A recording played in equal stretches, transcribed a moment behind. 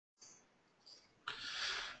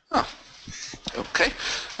Okay,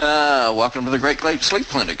 welcome to the Great Lakes Sleep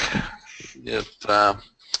Clinic. If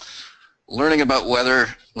learning about weather,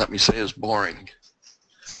 let me say, is boring,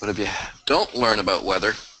 but if you don't learn about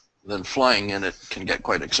weather, then flying in it can get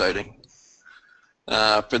quite exciting.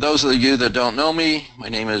 For those of you that don't know me, my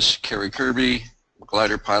name is Kerry Kirby. I'm a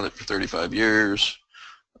glider pilot for 35 years,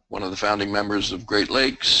 one of the founding members of Great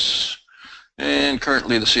Lakes, and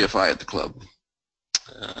currently the CFI at the club.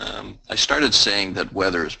 I started saying that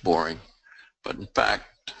weather is boring, but in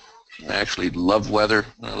fact, I actually love weather,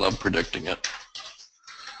 and I love predicting it.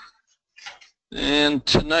 And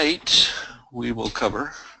tonight, we will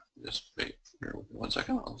cover, just wait here 1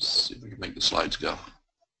 second, I'll see if we can make the slides go.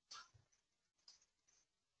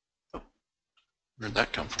 Oh, where'd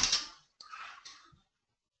that come from?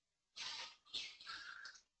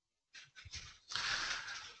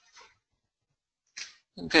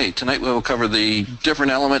 Okay, tonight we will cover the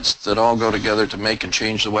different elements that all go together to make and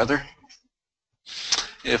change the weather.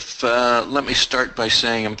 Let me start by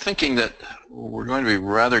saying I'm thinking that we're going to be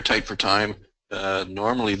rather tight for time.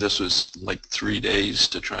 Normally this was like 3 days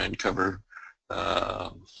to try and cover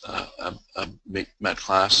a MET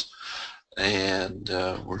class, and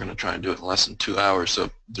we're going to try and do it in less than 2 hours.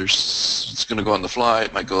 So it's going to go on the fly.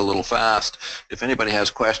 It might go a little fast. If anybody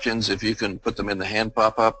has questions, if you can put them in the hand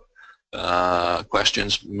pop-up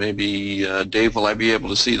questions, maybe Dave, will I be able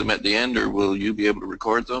to see them at the end, or will you be able to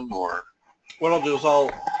record them? Or what I'll do is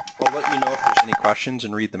I'll let you know if there's any questions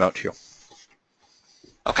and read them out to you.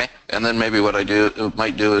 Okay, and then maybe what I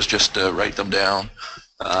might do is just write them down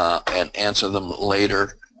and answer them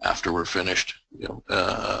later after we're finished. You know,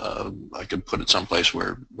 I could put it someplace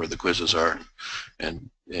where the quizzes are, and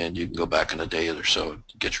you can go back in a day or so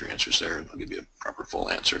to get your answers there, and I'll give you a proper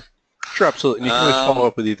full answer. Sure, absolutely. And you can always follow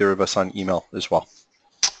up with either of us on email as well.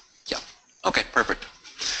 Yeah. Okay, perfect.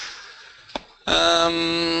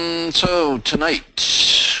 So tonight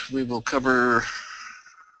we will cover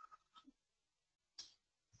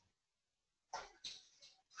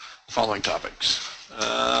the following topics.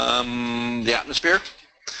 The atmosphere.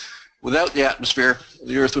 Without the atmosphere,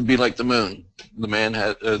 the Earth would be like the moon. The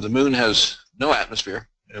moon has no atmosphere.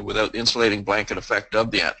 Without the insulating blanket effect of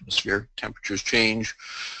the atmosphere, temperatures change.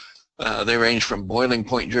 They range from boiling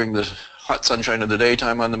point during the hot sunshine of the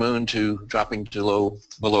daytime on the moon to dropping to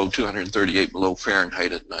below 238 below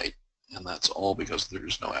Fahrenheit at night. And that's all because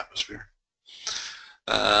there's no atmosphere.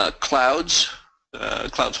 Clouds.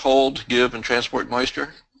 Clouds hold, give, and transport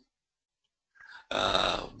moisture.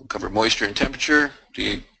 We'll cover moisture and temperature.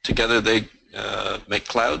 Together they make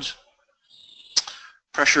clouds.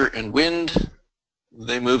 Pressure and wind.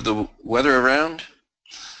 They move the weather around.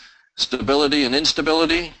 Stability and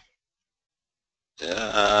instability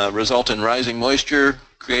result in rising moisture,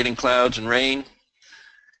 creating clouds and rain.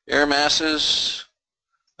 Air masses.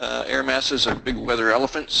 Air masses are big weather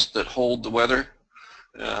elephants that hold the weather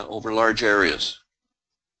over large areas.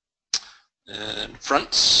 And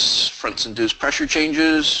fronts. Fronts induce pressure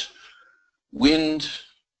changes, wind,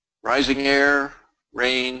 rising air,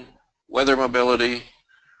 rain, weather mobility.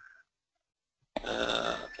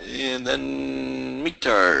 And then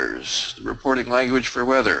METARs, the reporting language for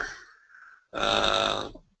weather.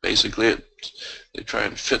 Basically, they try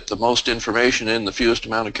and fit the most information in the fewest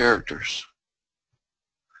amount of characters.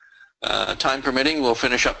 Time permitting, we'll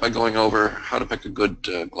finish up by going over how to pick a good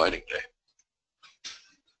gliding day.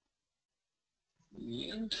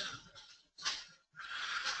 And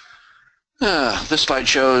this slide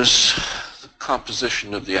shows the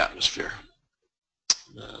composition of the atmosphere.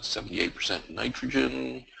 78%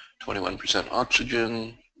 nitrogen, 21%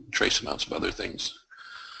 oxygen, trace amounts of other things.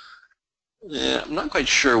 Yeah, I'm not quite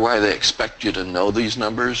sure why they expect you to know these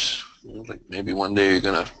numbers. Like maybe one day you're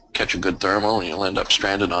going to catch a good thermal and you'll end up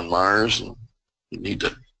stranded on Mars and you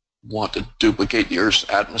want to duplicate the Earth's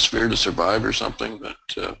atmosphere to survive or something, but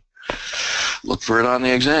look for it on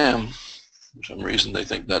the exam. For some reason they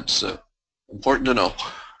think that's important to know.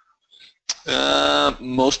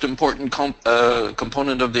 Most important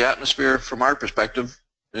component of the atmosphere from our perspective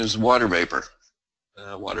is water vapor.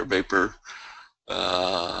 Water vapor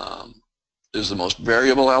is the most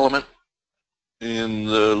variable element in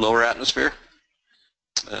the lower atmosphere.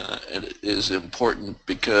 It is important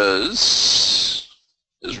because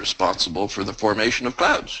it is responsible for the formation of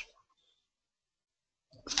clouds,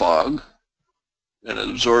 fog, and it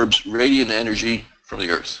absorbs radiant energy from the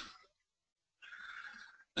Earth.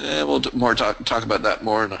 And we'll talk about that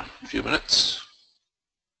more in a few minutes.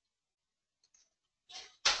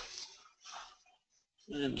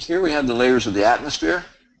 And here we have the layers of the atmosphere.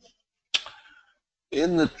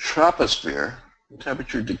 In the troposphere, the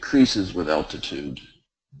temperature decreases with altitude.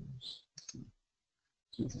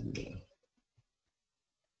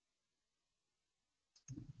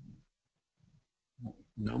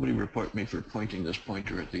 Nobody report me for pointing this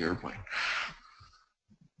pointer at the airplane.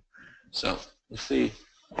 So let's see.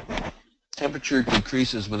 Temperature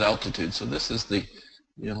decreases with altitude. So this is the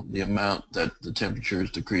the amount that the temperature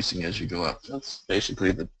is decreasing as you go up. That's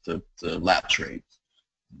basically the lapse rate.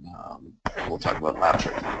 We'll talk about lapse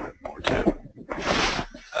rate a little bit more too.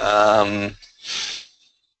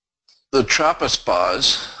 The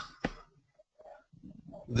tropopause,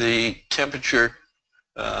 the temperature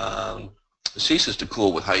ceases to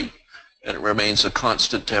cool with height, and it remains a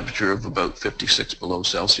constant temperature of about 56 below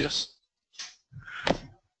Celsius.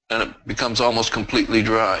 And it becomes almost completely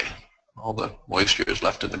dry. All the moisture is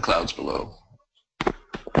left in the clouds below.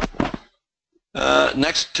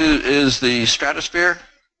 Next is the stratosphere,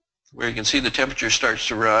 where you can see the temperature starts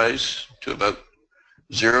to rise to about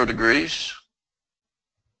 0 degrees.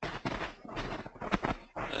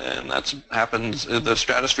 And that happens, the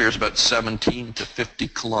stratosphere is about 17 to 50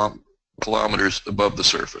 kilometers above the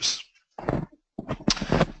surface.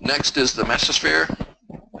 Next is the mesosphere,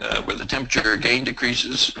 where the temperature again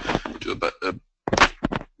decreases to about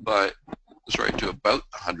to about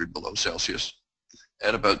 100 below Celsius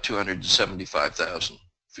at about 275,000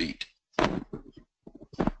 feet,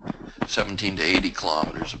 17 to 80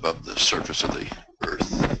 kilometers above the surface of the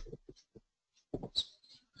Earth.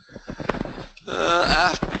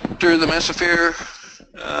 After the mesosphere,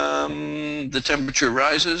 the temperature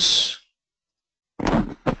rises,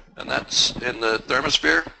 and that's in the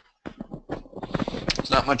thermosphere. It's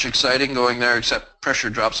not much exciting going there, except pressure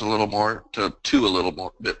drops a little more to a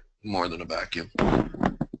little bit more than a vacuum.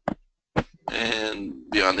 And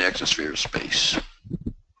beyond the exosphere is space.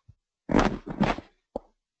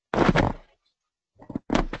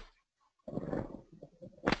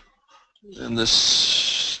 And this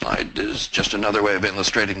slide is just another way of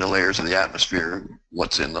illustrating the layers of the atmosphere,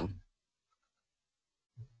 what's in them.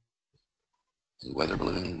 Weather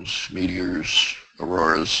balloons, meteors,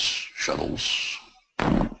 auroras, shuttles.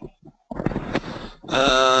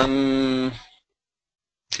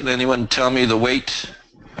 Can anyone tell me the weight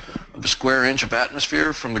of a square inch of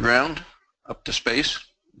atmosphere from the ground up to space?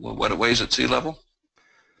 What it weighs at sea level?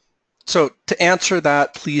 So to answer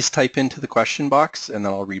that, please type into the question box, and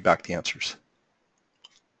then I'll read back the answers.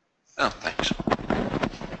 Oh, thanks.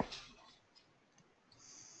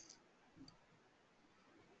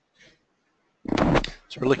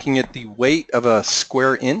 So we're looking at the weight of a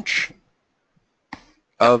square inch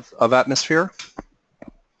of atmosphere.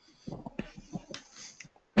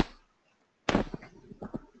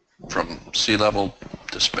 From sea level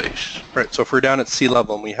to space. Right, so if we're down at sea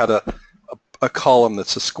level and we had a column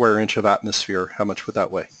that's a square inch of atmosphere, how much would that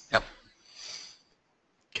weigh? Yep.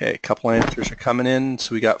 Okay, a couple answers are coming in.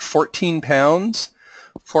 So we got 14 pounds,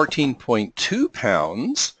 14.2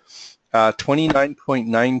 pounds,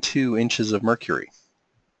 29.92 inches of mercury.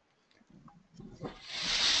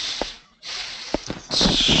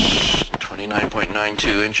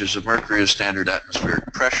 29.92 inches of mercury is standard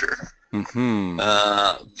atmospheric pressure.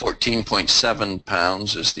 14.7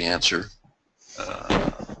 pounds is the answer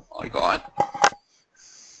I got.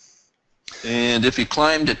 And if you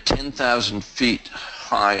climbed at 10,000 feet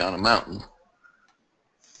high on a mountain,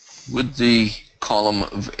 would the column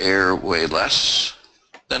of air weigh less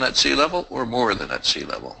than at sea level or more than at sea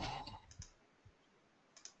level?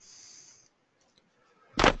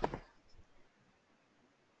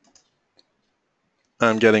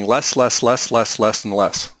 I'm getting less, and less.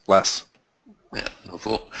 Yeah,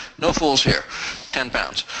 no fools here. 10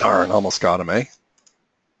 pounds. Darn, almost got him, eh?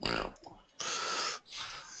 Well,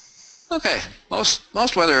 okay,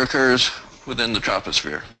 most weather occurs within the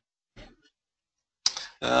troposphere.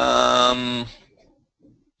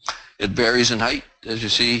 It varies in height, as you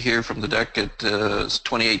see here from the deck at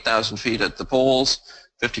 28,000 feet at the poles,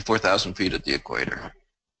 54,000 feet at the equator.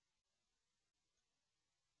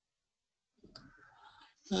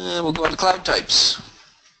 We'll go on to cloud types.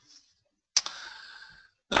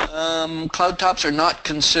 Cloud tops are not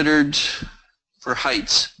considered for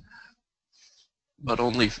heights, but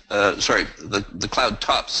only, the cloud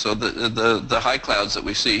tops. So the high clouds that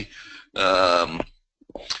we see, or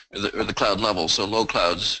the cloud levels, so low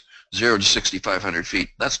clouds, 0 to 6,500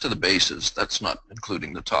 feet. That's to the bases. That's not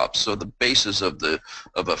including the tops. So the bases of a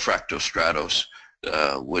fractostratus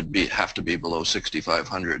would have to be below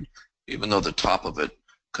 6,500, even though the top of it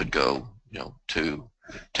could go, to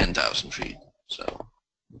 10,000 feet. So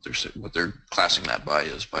what they're classing that by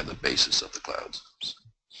is by the basis of the clouds.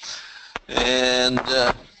 And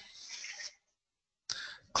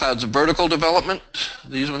clouds of vertical development,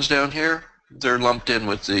 these ones down here, they're lumped in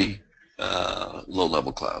with the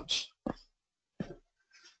low-level clouds.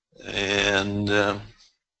 And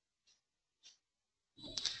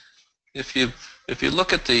if you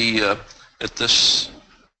look at the at this,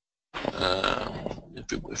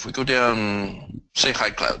 if we go down, say, high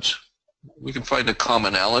clouds, we can find a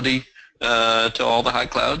commonality to all the high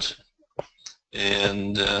clouds.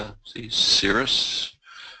 And see, cirrus,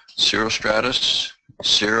 cirrostratus,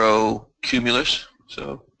 cirrocumulus.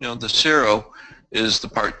 So the cirro is the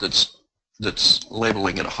part that's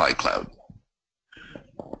labeling it a high cloud.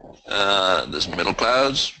 There's middle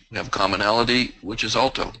clouds. We have commonality, which is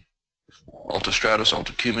alto. Altostratus,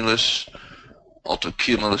 altocumulus,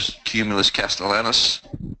 cumulus castellanus.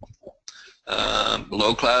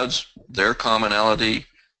 Low clouds, their commonality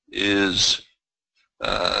is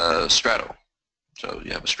strato. So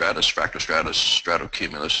you have a stratus, fractostratus,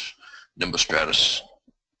 stratocumulus, nimbostratus.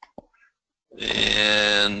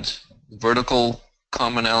 And vertical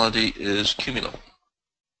commonality is cumulo.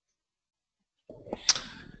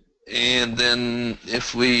 And then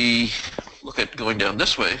if we look at going down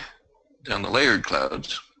this way, down the layered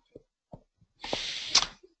clouds,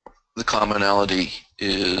 the commonality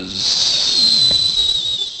is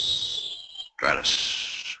stratus.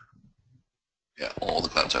 Yeah, all the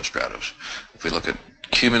clouds have stratus. If we look at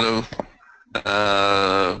cumulo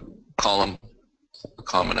column, the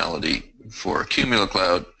commonality for a cumulo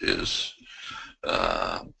cloud is,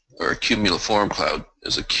 or a cumuliform cloud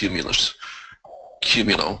is a cumulus.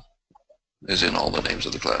 Cumulo is in all the names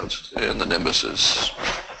of the clouds, and the nimbus is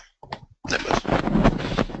nimbus.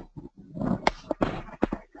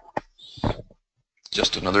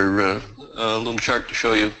 Just another little chart to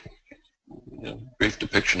show you, brief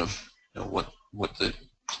depiction of what the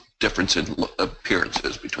difference in appearance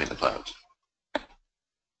is between the clouds.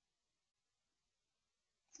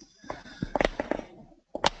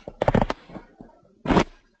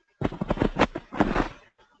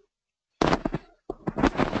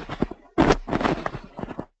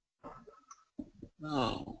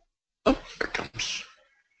 Oh, there it comes.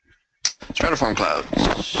 Stratiform clouds.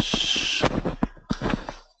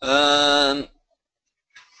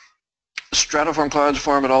 Stratiform clouds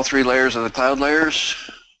form at all three layers of the cloud layers.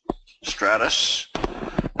 Stratus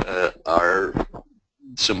are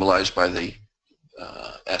symbolized by the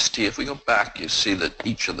ST. If we go back, you see that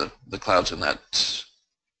each of the clouds in that,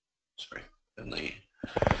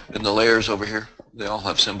 in the layers over here, they all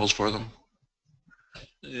have symbols for them,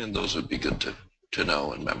 and those would be good to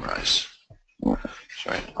know and memorize.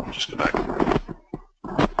 Sorry, I'll just go back.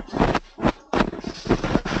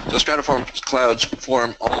 So stratiform clouds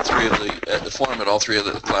form all three of at all three of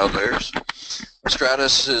the cloud layers.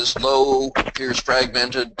 Stratus is low, appears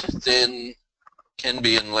fragmented, thin, can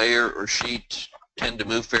be in layer or sheet, tend to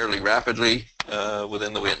move fairly rapidly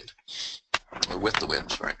within the wind, or with the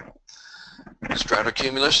wind, sorry.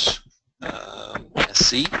 Stratocumulus,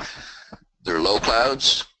 SC, they're low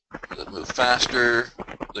clouds that move faster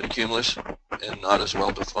than cumulus and not as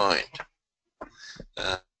well defined.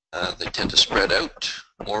 They tend to spread out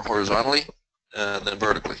more horizontally than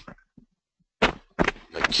vertically.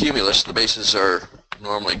 Like cumulus, the bases are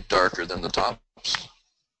normally darker than the tops.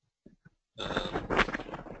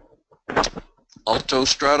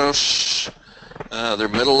 Altostratus, they're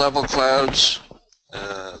middle level clouds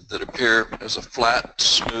that appear as a flat,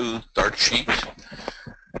 smooth, dark sheet.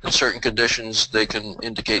 In certain conditions, they can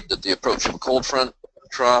indicate that the approach of a cold front,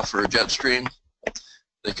 trough, or a jet stream.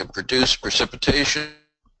 They can produce precipitation.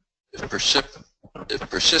 If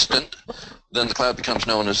persistent, then the cloud becomes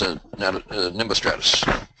known as a nimbostratus.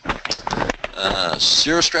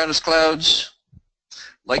 Cirrostratus clouds,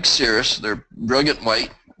 like cirrus, they're brilliant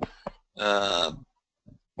white,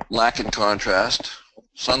 lack in contrast.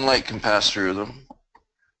 Sunlight can pass through them.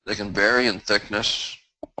 They can vary in thickness.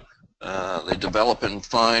 They develop in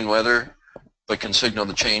fine weather, but can signal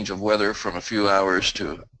the change of weather from a few hours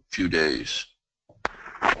to a few days.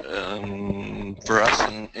 For us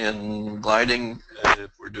in gliding,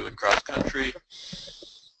 if we're doing cross-country,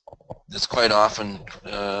 it's quite often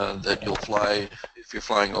that you'll fly, if you're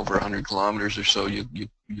flying over 100 kilometers or so, you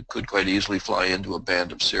could quite easily fly into a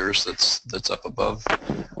band of cirrus that's up above.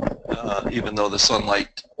 Even though the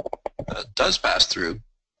sunlight does pass through,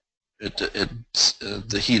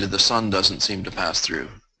 the heat of the sun doesn't seem to pass through.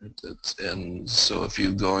 And so if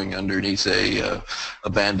you're going underneath a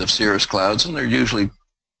band of cirrus clouds, and they're usually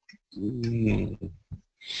can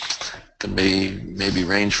be maybe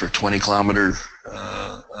range for 20-kilometer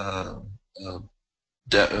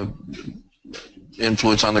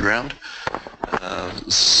influence on the ground,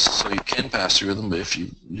 so you can pass through them. But if you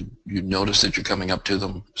notice that you're coming up to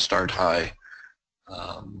them, start high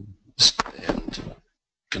and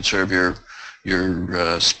conserve your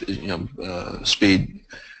speed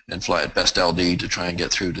and fly at best LD to try and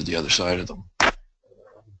get through to the other side of them.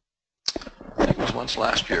 clouds once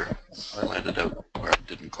last year. I landed out where I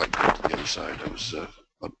didn't quite get to the other side. I was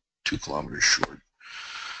about 2 kilometers short.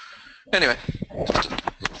 Anyway, just a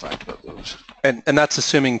little fact about those. And that's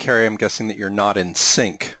assuming, Carrie, I'm guessing that you're not in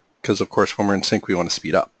sync, because of course when we're in sync we want to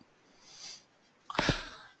speed up.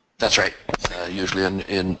 That's right. Usually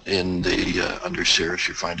in the under cirrus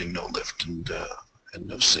you're finding no lift and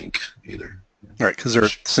no sink either. All right,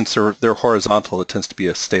 because since they're horizontal, it tends to be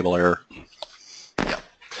a stable error. Yeah,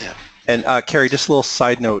 yeah. And Carrie, just a little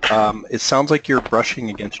side note. It sounds like you're brushing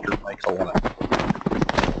against your mic a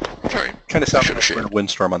lot. Sorry. Kind of sounds like we're in a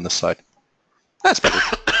windstorm on this side. That's better.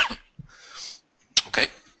 Okay.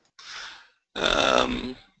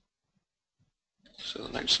 So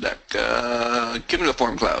the next deck,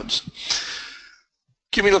 cumuliform clouds.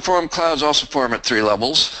 Cumuliform clouds also form at 3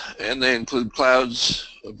 levels, and they include clouds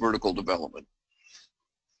of vertical development.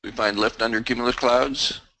 We find lift under cumulus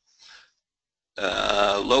clouds.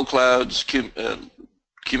 Low clouds,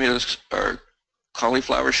 cumulus are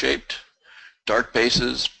cauliflower-shaped, dark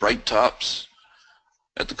bases, bright tops.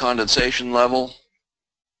 At the condensation level,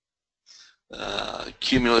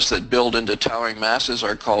 cumulus that build into towering masses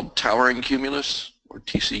are called towering cumulus, or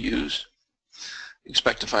TCUs. You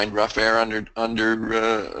expect to find rough air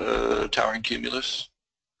under towering cumulus.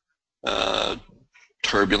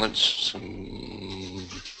 Turbulence, some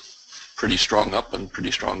pretty strong up and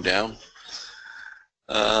pretty strong down.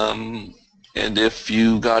 And if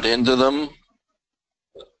you got into them,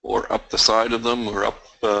 or up the side of them, or up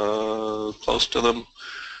close to them,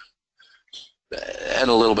 and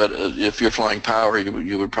a little bit, if you're flying power,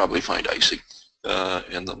 you would probably find icing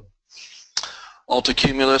in them.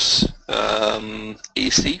 Altocumulus,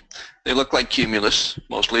 AC, they look like cumulus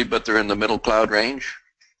mostly, but they're in the middle cloud range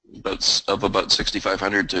of about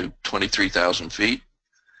 6,500 to 23,000 feet.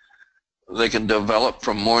 They can develop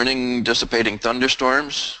from morning dissipating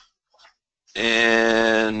thunderstorms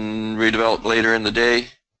and redevelop later in the day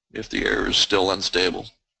if the air is still unstable.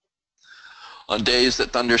 On days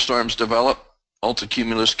that thunderstorms develop,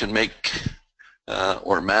 altocumulus can make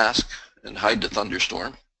or mask and hide the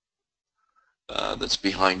thunderstorm that's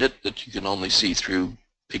behind it, that you can only see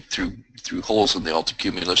peek through holes in the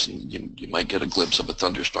altocumulus, and you might get a glimpse of a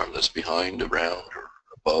thunderstorm that's behind, around, or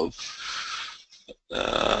above.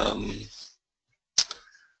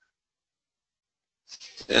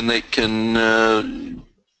 And they can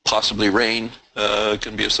possibly rain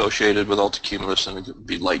can be associated with altocumulus, and it can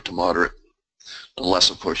be light to moderate, unless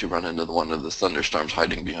of course you run into one of the thunderstorms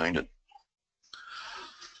hiding behind it.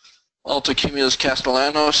 Altocumulus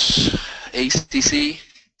castellanos, ACC,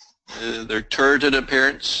 they're turreted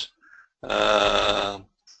appearance, and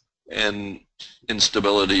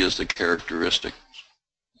instability is the characteristic.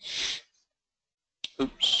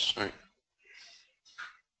 Oops, sorry.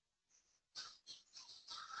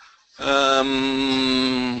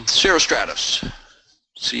 Cirrostratus,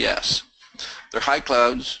 CS. They're high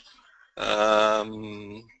clouds,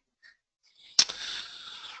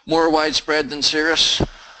 more widespread than cirrus.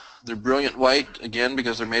 They're brilliant white, again,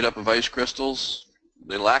 because they're made up of ice crystals.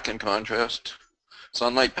 They lack in contrast.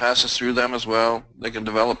 Sunlight passes through them as well. They can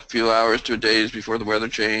develop a few hours to days before the weather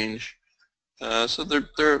change. So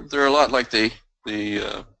they're a lot like the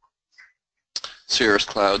cirrus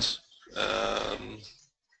clouds.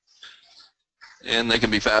 And they can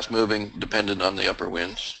be fast-moving, dependent on the upper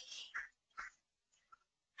winds.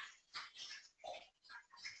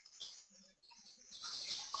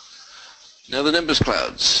 Now the nimbus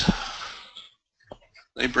clouds.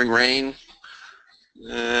 They bring rain,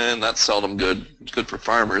 and that's seldom good. It's good for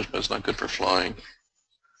farmers, but it's not good for flying.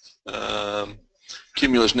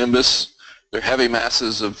 Cumulus nimbus, they're heavy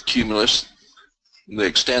masses of cumulus. They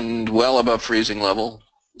extend well above freezing level.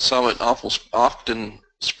 Summit often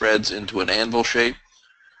spreads into an anvil shape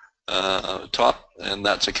top, and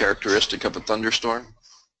that's a characteristic of a thunderstorm.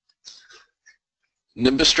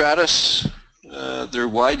 Nimbus stratus, they're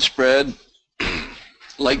widespread,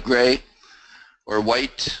 light gray or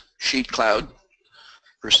white sheet cloud.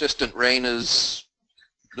 Persistent rain is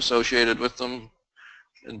associated with them.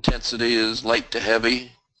 Intensity is light to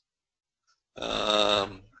heavy,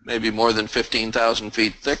 maybe more than 15,000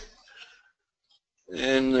 feet thick,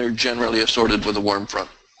 and they're generally assorted with a warm front.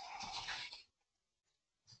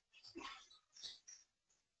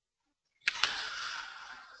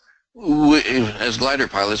 As glider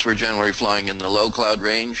pilots, we're generally flying in the low cloud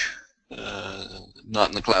range, not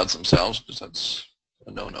in the clouds themselves, because that's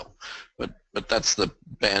a no-no. But that's the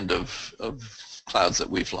band of clouds that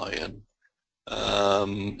we fly in.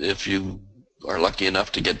 If you are lucky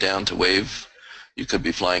enough to get down to wave, you could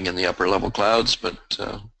be flying in the upper level clouds, but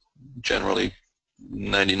generally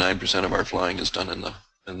 99% of our flying is done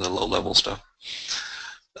in the low level stuff.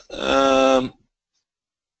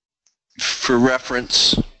 For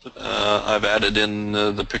reference, I've added in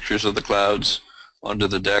the pictures of the clouds onto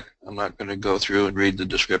the deck. I'm not going to go through and read the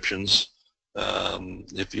descriptions.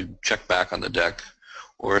 If you check back on the deck,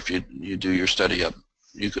 or if you do your study up,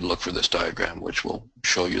 you could look for this diagram, which will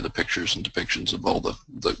show you the pictures and depictions of all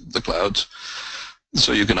the clouds,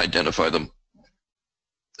 so you can identify them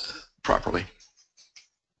properly.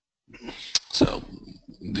 So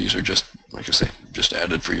these are just, like I say, just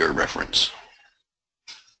added for your reference.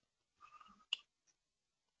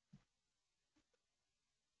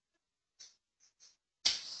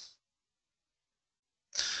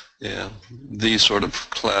 Yeah, these sort of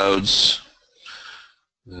clouds,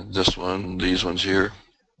 this one, these ones here,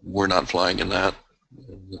 we're not flying in that.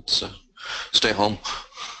 Let's stay home.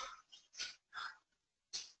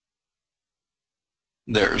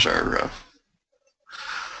 There's our,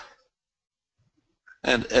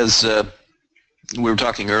 and as we were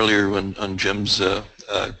talking earlier on Jim's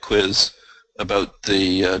quiz about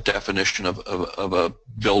the definition of a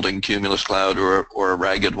building cumulus cloud or a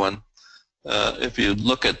ragged one. If you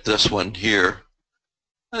look at this one here,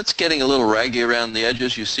 it's getting a little raggy around the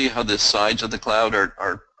edges. You see how the sides of the cloud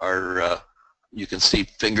are you can see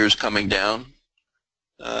fingers coming down.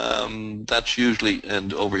 That's usually,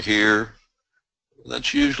 and over here,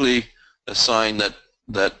 that's usually a sign that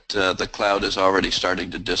the cloud is already starting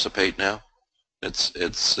to dissipate now.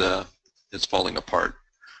 It's falling apart.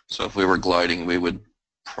 So if we were gliding, we would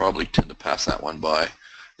probably tend to pass that one by.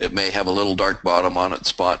 It may have a little dark bottom on its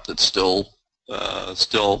spot that's still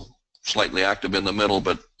slightly active in the middle,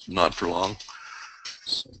 but not for long.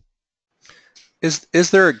 So, is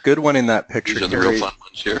there a good one in that picture? These are the real fun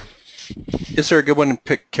ones here. Is there a good one,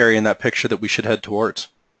 Carrie, in that picture that we should head towards?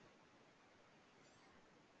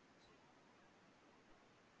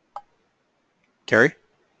 Carrie?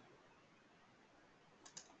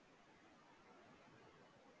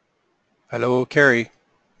 Hello, Carrie.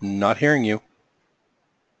 Not hearing you.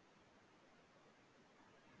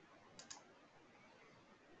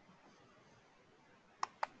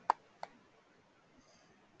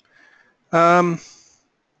 I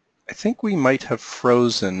think we might have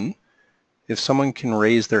frozen. If someone can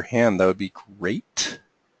raise their hand, that would be great.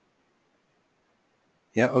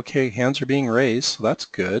 Yeah, okay, hands are being raised, so that's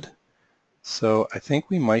good. So I think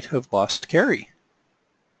we might have lost Carrie.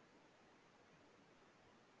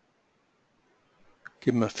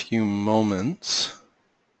 Give him a few moments.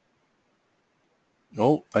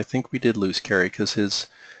 Oh, I think we did lose Carrie because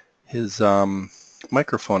his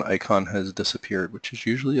microphone icon has disappeared, which is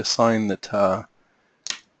usually a sign that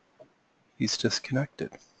he's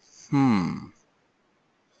disconnected.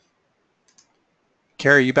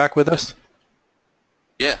 Carrie, you back with us?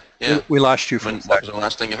 Yeah. We lost you for a What second. was the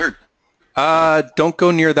last thing you heard? Don't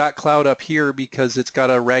go near that cloud up here because it's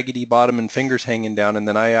got a raggedy bottom and fingers hanging down, and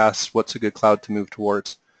then I asked what's a good cloud to move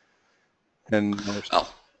towards. And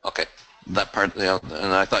oh, okay. That part,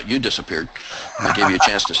 and I thought you disappeared. I gave you a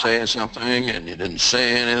chance to say something, and you didn't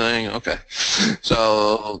say anything. Okay,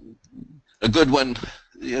 so a good one,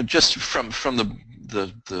 just from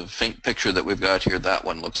the faint picture that we've got here, that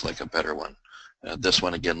one looks like a better one. This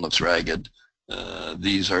one again looks ragged.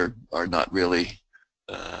 These are not really.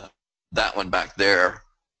 That one back there,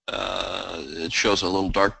 it shows a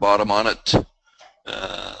little dark bottom on it.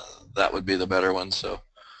 That would be the better one. So,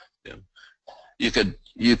 you could.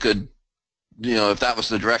 If that was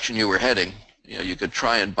the direction you were heading, you could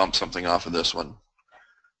try and bump something off of this one.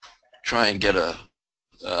 Try and get a,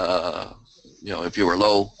 if you were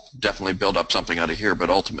low, definitely build up something out of here,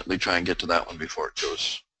 but ultimately try and get to that one before it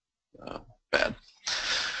goes bad.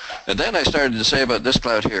 And then I started to say about this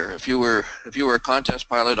cloud here. If you were a contest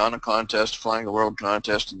pilot on a contest, flying a world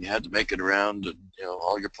contest, and you had to make it around, and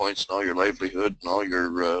all your points and all your livelihood and all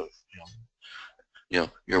your,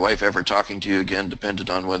 your wife ever talking to you again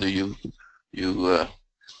depended on whether you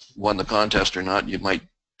won the contest or not. You might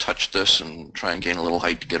touch this and try and gain a little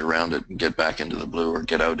height to get around it and get back into the blue or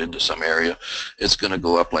get out into some area. It's going to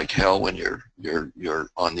go up like hell when you're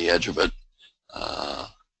on the edge of it.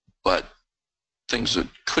 But things that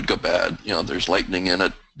could go bad, there's lightning in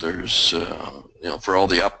it. There's, for all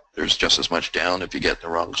the up, there's just as much down if you get in the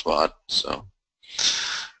wrong spot. So,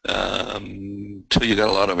 till you got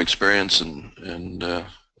a lot of experience and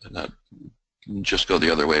not just go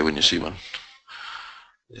the other way when you see one.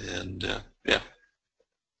 And yeah.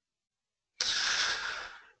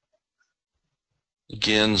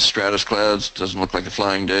 Again, stratus clouds, doesn't look like a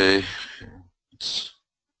flying day. It's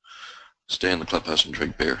stay in the clubhouse and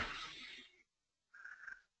drink beer.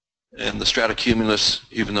 And the stratocumulus,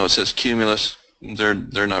 even though it says cumulus, they're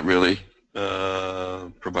not really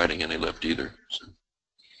providing any lift either. So.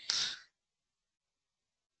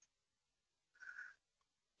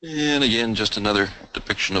 And again, just another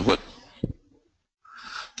depiction of what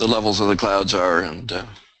the levels of the clouds are and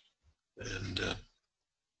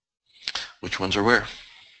which ones are where.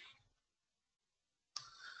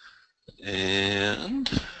 And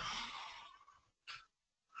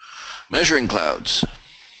measuring clouds.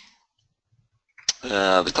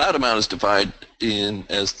 The cloud amount is divided in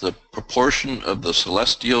as the proportion of the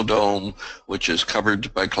celestial dome which is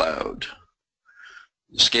covered by cloud.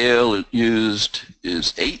 The scale used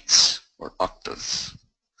is eighths or octaves.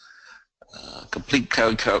 Complete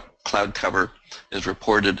cloud cover is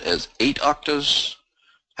reported as 8 octaves.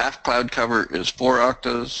 Half cloud cover is 4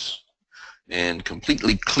 octaves. And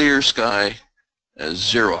completely clear sky as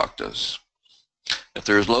 0 octaves. If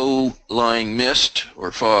there is low-lying mist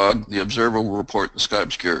or fog, the observer will report the sky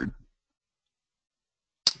obscured.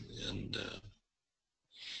 And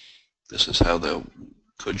this is how they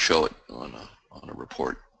could show it on a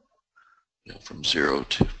report, from 0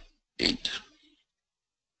 to 8.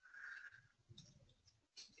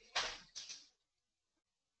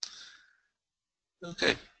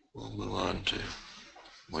 Okay, we'll move on to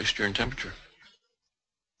moisture and temperature.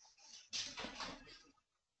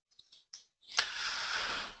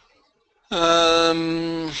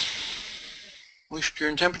 Moisture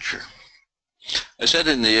and temperature. I said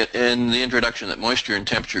in the introduction that moisture and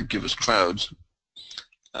temperature give us clouds.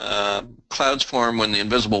 Clouds form when the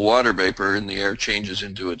invisible water vapor in the air changes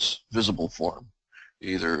into its visible form,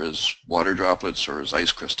 either as water droplets or as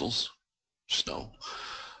ice crystals, snow.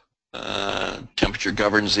 Temperature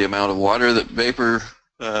governs the amount of water that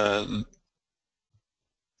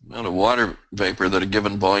that a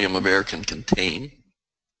given volume of air can contain.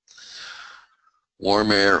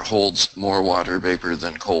 Warm air holds more water vapor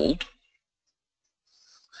than cold.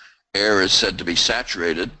 Air is said to be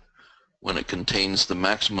saturated when it contains the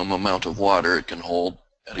maximum amount of water it can hold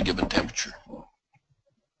at a given temperature.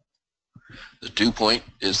 The dew point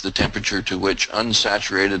is the temperature to which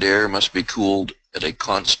unsaturated air must be cooled at a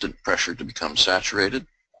constant pressure to become saturated.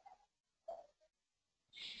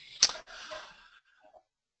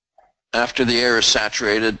 After the air is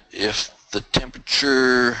saturated, if the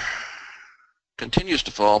temperature continues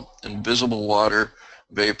to fall, invisible water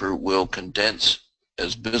vapor will condense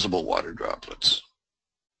as visible water droplets.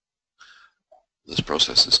 This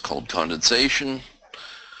process is called condensation,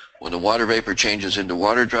 when the water vapor changes into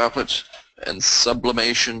water droplets, and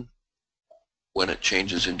sublimation when it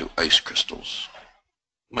changes into ice crystals.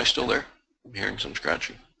 Am I still there? I'm hearing some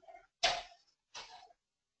scratching.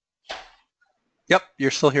 Yep, you're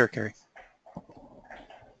still here, Kerry.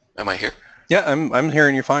 Am I here? Yeah, I'm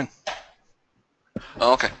hearing you fine.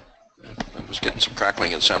 Oh, okay. I was getting some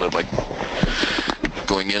crackling. It sounded like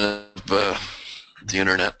going in of the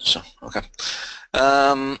internet. So okay.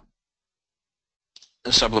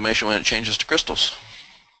 Sublimation when it changes to crystals.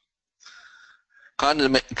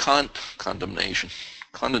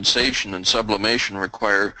 Condensation and sublimation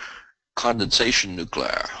require condensation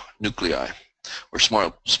nuclei, or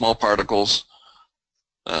small particles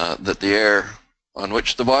that the air on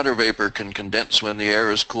which the water vapor can condense when the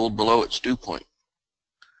air is cooled below its dew point.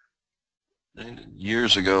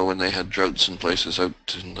 Years ago, when they had droughts in places out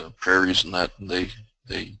in the prairies and that, they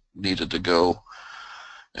needed to go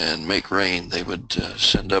and make rain, they would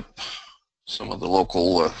send up some of the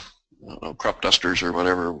local crop dusters or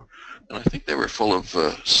whatever, and I think they were full of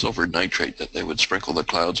silver nitrate that they would sprinkle the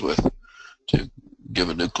clouds with to give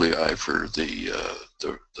a nuclei for the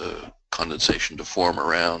condensation to form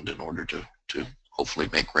around in order to hopefully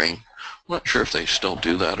make rain. I'm not sure if they still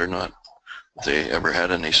do that or not, if they ever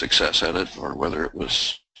had any success at it, or whether it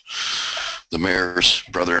was the mayor's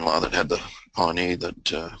brother-in-law that had the Pawnee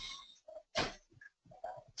that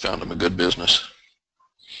found him a good business.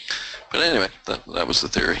 But anyway, that was the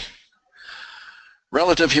theory.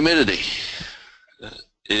 Relative humidity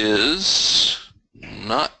is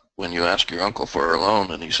not when you ask your uncle for a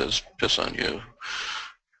loan and he says, piss on you.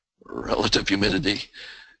 Relative humidity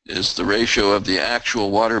is the ratio of the actual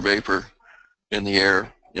water vapor in the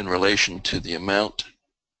air in relation to the amount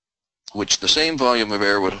which the same volume of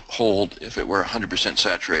air would hold if it were 100%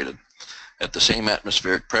 saturated at the same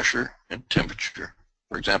atmospheric pressure and temperature.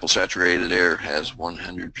 For example, saturated air has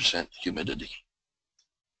 100% humidity.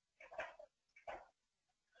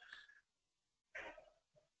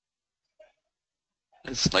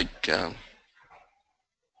 It's like, I'll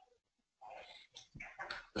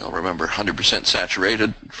remember 100%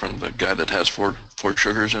 saturated from the guy that has four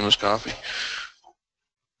sugars in his coffee.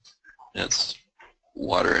 It's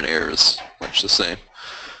water and air is much the same,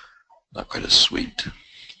 not quite as sweet.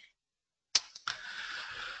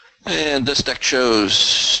 And this deck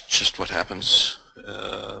shows just what happens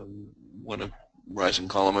when a rising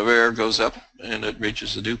column of air goes up and it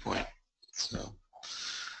reaches the dew point. So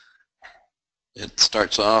it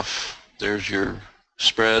starts off, there's your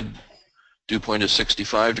spread, dew point is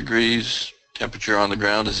 65 degrees, temperature on the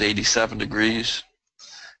ground is 87 degrees,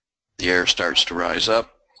 the air starts to rise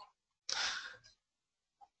up.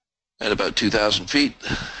 At about 2,000 feet,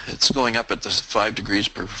 it's going up at the 5 degrees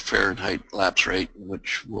per Fahrenheit lapse rate,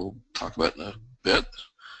 which we'll talk about in a bit.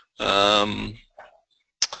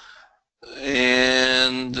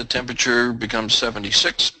 And the temperature becomes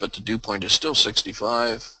 76, but the dew point is still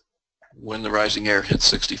 65. When the rising air hits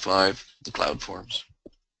 65, the cloud forms.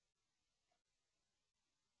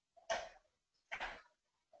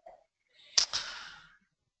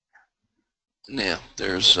 Now,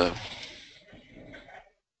 there's a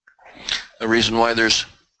reason why there's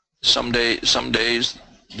some days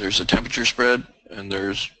there's a temperature spread and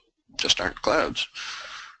there's just aren't clouds.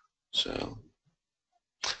 So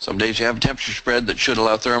some days you have a temperature spread that should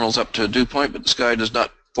allow thermals up to a dew point, but the sky does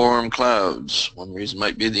not form clouds. One reason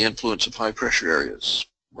might be the influence of high pressure areas.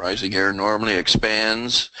 Rising air normally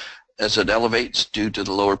expands as it elevates due to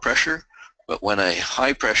the lower pressure, but when a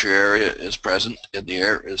high pressure area is present and the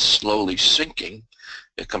air is slowly sinking,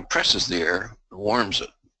 it compresses the air and warms it.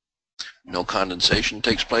 No condensation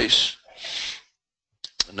takes place.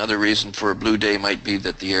 Another reason for a blue day might be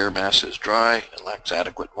that the air mass is dry and lacks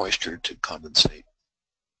adequate moisture to condensate.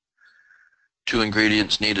 Two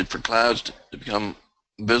ingredients needed for clouds to become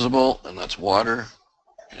visible, and that's water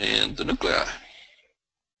and the nuclei.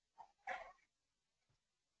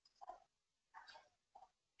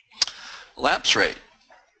 Lapse rate.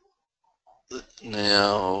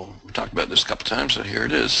 Now, we talked about this a couple times, so here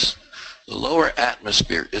it is. The lower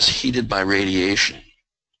atmosphere is heated by radiation.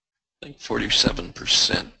 I think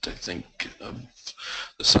 47%, I think, of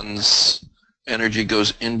the sun's energy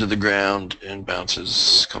goes into the ground and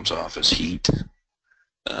comes off as heat,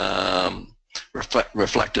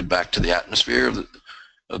 reflected back to the atmosphere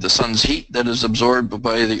of the sun's heat that is absorbed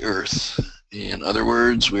by the earth. In other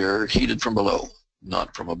words, we are heated from below,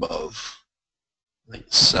 not from above. I think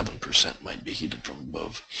 7% might be heated from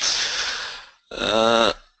above.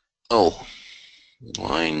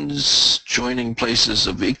 Lines joining places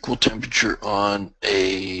of equal temperature on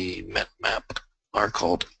a met map are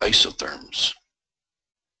called isotherms.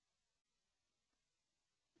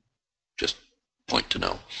 Just point to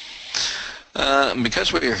know.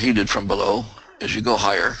 Because we are heated from below, as you go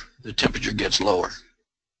higher, the temperature gets lower.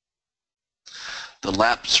 The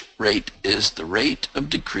lapse rate is the rate of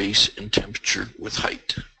decrease in temperature with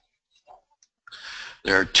height.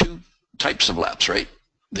 There are two types of lapse rate.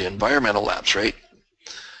 The environmental lapse rate,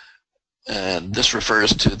 and this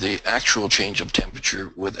refers to the actual change of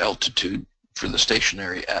temperature with altitude for the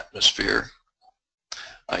stationary atmosphere,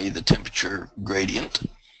 i.e. the temperature gradient.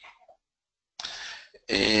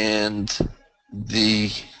 And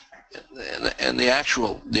the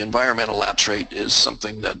environmental lapse rate is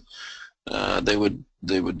something that they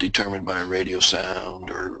would determine by a radio sound,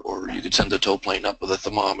 or you could send a tow plane up with a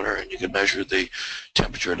thermometer and you could measure the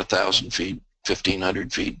temperature at 1,000 feet,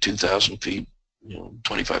 1,500 feet, 2,000 feet,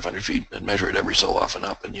 2,500 feet, and measure it every so often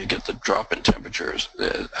up, and you get the drop in temperatures,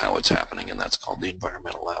 how it's happening, and that's called the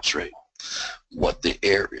environmental lapse rate. What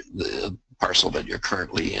the parcel that you're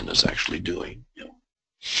currently in is actually doing.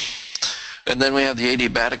 And then we have the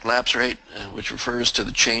adiabatic lapse rate, which refers to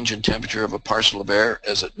the change in temperature of a parcel of air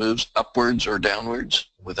as it moves upwards or downwards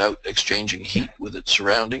without exchanging heat with its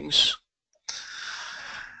surroundings.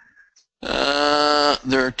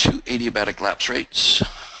 There are two adiabatic lapse rates,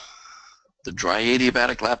 the dry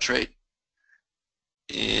adiabatic lapse rate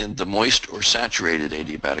and the moist or saturated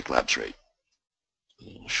adiabatic lapse rate.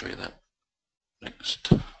 I'll show you that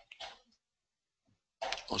next.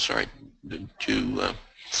 Oh, sorry, did you...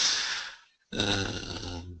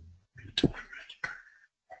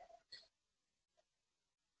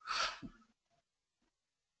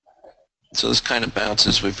 so this kind of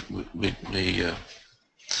bounces. We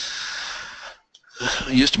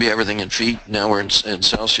used to be everything in feet. Now we're in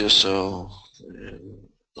Celsius. So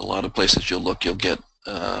a lot of places you'll look, you'll get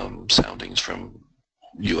soundings from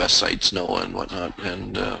U.S. sites, NOAA and whatnot,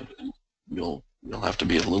 and you'll have to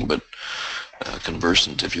be a little bit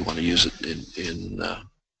conversant if you want to use it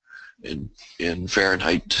in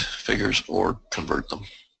Fahrenheit figures or convert them.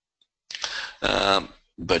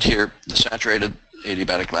 But here, the saturated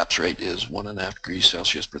adiabatic lapse rate is 1.5 degrees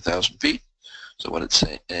Celsius per 1,000 feet. So what it's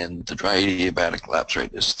saying, and the dry adiabatic lapse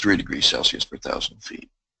rate is 3 degrees Celsius per 1,000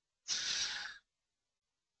 feet.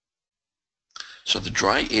 So the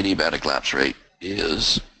dry adiabatic lapse rate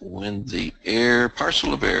is when the air,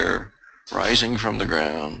 parcel of air rising from the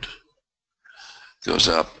ground goes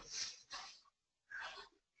up,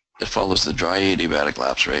 it follows the dry adiabatic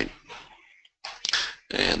lapse rate.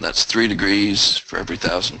 And that's 3 degrees for every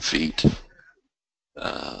 1,000 feet.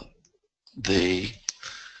 The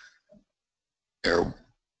air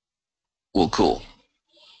will cool.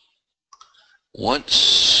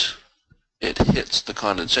 Once it hits the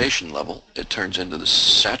condensation level, it turns into the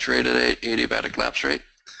saturated adiabatic lapse rate,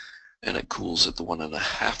 and it cools at the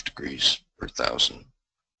 1.5 degrees per 1,000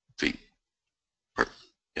 feet.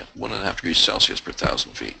 1.5 degrees Celsius per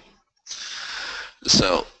 1,000 feet.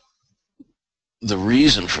 So the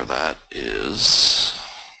reason for that is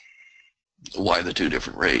why the two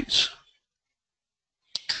different rates.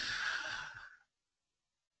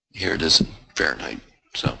 Here it is in Fahrenheit,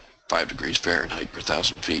 so 5 degrees Fahrenheit per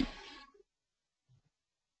 1,000 feet.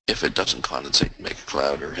 If it doesn't condensate and make a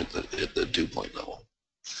cloud or hit the dew point level.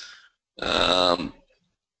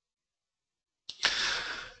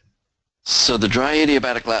 So the dry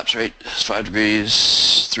adiabatic lapse rate is 5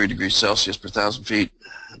 degrees, 3 degrees Celsius per 1,000 feet.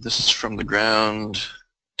 This is from the ground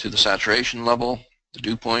to the saturation level, the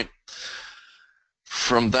dew point.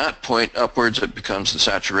 From that point upwards, it becomes the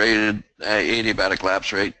saturated adiabatic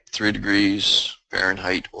lapse rate, 3 degrees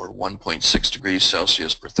Fahrenheit or 1.6 degrees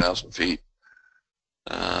Celsius per 1,000 feet.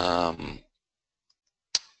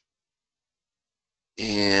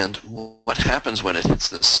 And what happens when it hits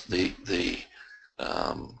the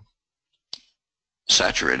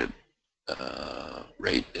saturated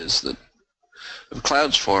rate is that if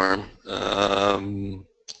clouds form,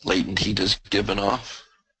 latent heat is given off,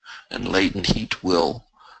 and latent heat will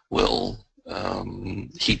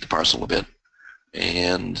heat the parcel a bit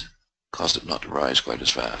and cause it not to rise quite as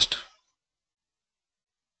fast.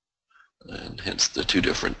 And hence the two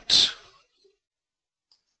different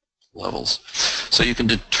levels. So you can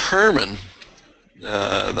determine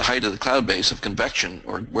the height of the cloud base of convection,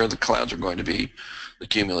 or where the clouds are going to be, the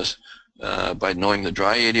cumulus, by knowing the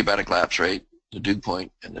dry adiabatic lapse rate, the dew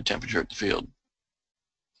point, and the temperature at the field.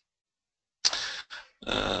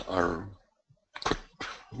 Our quick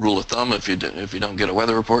rule of thumb: if you don't get a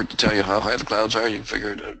weather report to tell you how high the clouds are, you can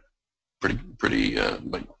figure it out pretty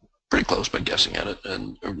close by guessing at it,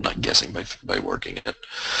 or not guessing, by working it.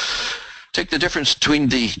 Take the difference between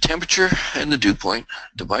the temperature and the dew point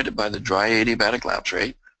divided by the dry adiabatic lapse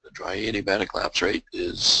rate. The dry adiabatic lapse rate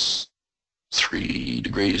is 3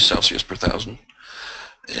 degrees Celsius per 1,000,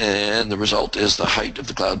 and the result is the height of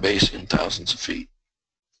the cloud base in thousands of feet.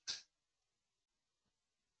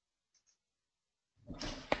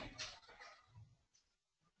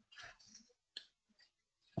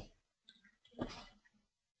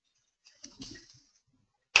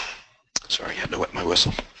 Sorry, I had to wet my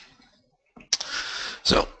whistle.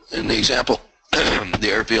 So, in the example, the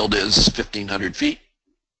airfield is 1,500 feet.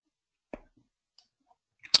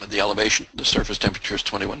 The elevation, the surface temperature is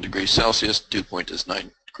 21 degrees Celsius, dew point is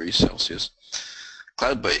 9 degrees Celsius.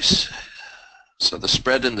 Cloud base. So the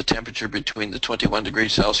spread in the temperature between the 21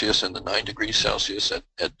 degrees Celsius and the 9 degrees Celsius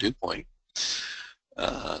at dew point,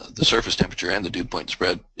 the surface temperature and the dew point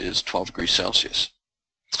spread is 12 degrees Celsius.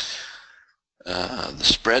 The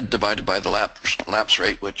spread divided by the lapse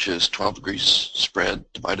rate, which is 12 degrees spread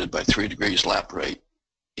divided by 3 degrees lapse rate,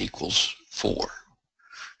 equals 4.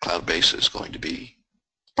 Cloud base is going to be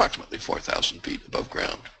approximately 4,000 feet above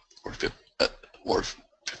ground, or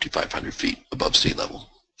 5,500 feet above sea level.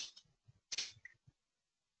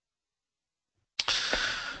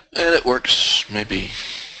 And it works maybe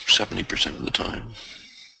 70% of the time.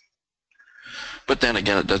 But then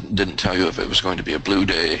again, it didn't tell you if it was going to be a blue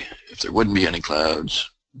day, if there wouldn't be any clouds.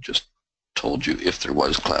 It just told you if there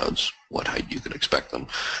was clouds, what height you could expect them.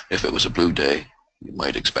 If it was a blue day, you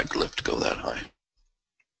might expect the lift to go that high.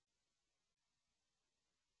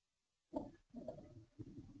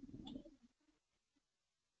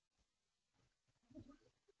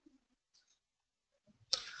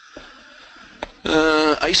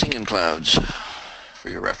 Icing in clouds, for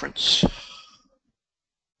your reference.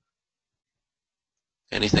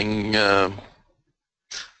 Anything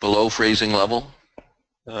below freezing level,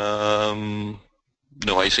 no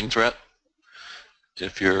icing threat.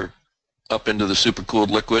 If you're up into the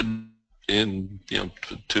supercooled liquid in to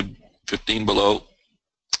 15 below,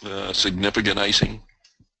 significant icing.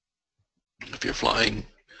 If you're flying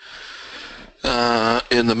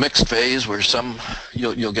in the mixed phase, where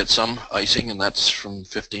you'll get some icing, and that's from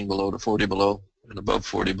 15 below to 40 below, and above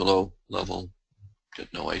 40 below level,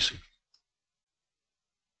 get no icing.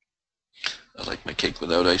 I like my cake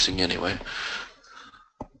without icing anyway.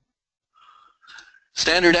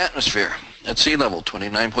 Standard atmosphere at sea level,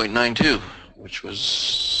 29.92. which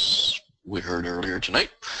was we heard earlier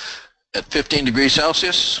tonight, at 15 degrees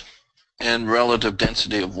Celsius and relative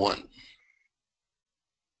density of 1.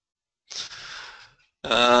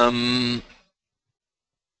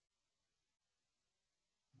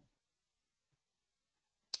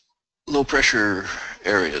 Low pressure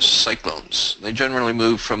areas, cyclones, they generally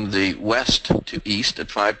move from the west to east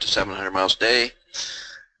at 500 to 700 miles a day.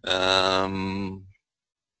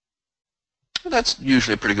 That's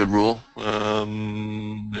usually a pretty good rule.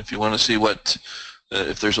 If you want to see what,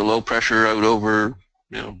 if there's a low pressure out over,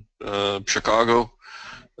 Chicago,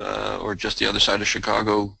 or just the other side of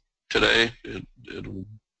Chicago today, it'll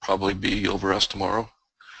probably be over us tomorrow.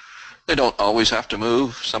 They don't always have to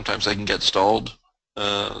move. Sometimes they can get stalled.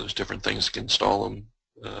 There's different things that can stall them.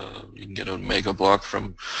 You can get a mega block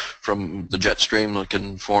from the jet stream that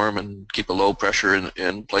can form and keep a low pressure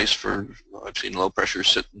in place for, I've seen low pressure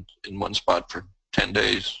sit in one spot for 10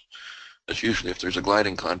 days. That's usually if there's a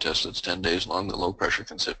gliding contest that's 10 days long, the low pressure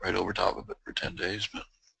can sit right over top of it for 10 days. But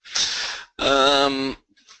I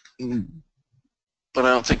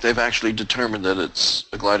don't think they've actually determined that it's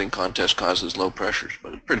a gliding contest causes low pressures,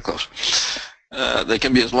 but it's pretty close. They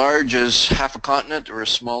can be as large as half a continent or as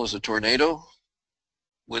small as a tornado.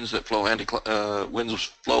 Winds flow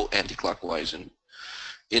anti-clockwise in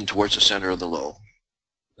towards the center of the low.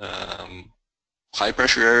 High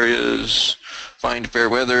pressure areas, fine to fair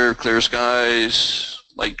weather, clear skies,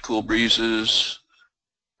 light cool breezes.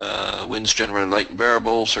 Winds generally light and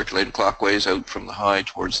variable, circulating clockwise out from the high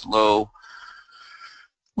towards the low.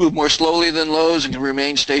 Move more slowly than lows and can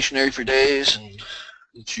remain stationary for days. And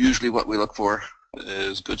it's usually what we look for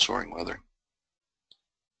is good soaring weather.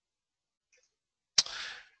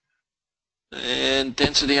 And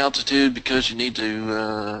density altitude, because you need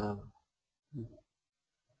to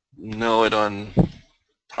know it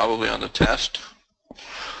probably on the test.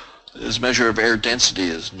 This measure of air density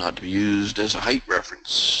is not to be used as a height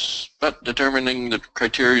reference, but determining the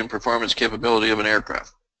criterion performance capability of an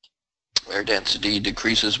aircraft. Air density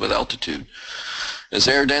decreases with altitude. As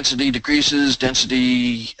air density decreases,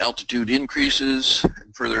 density altitude increases,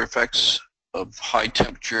 and further effects of high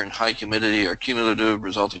temperature and high humidity are cumulative,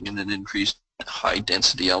 resulting in an increased high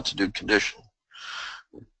density altitude condition.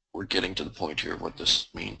 We're getting to the point here of what this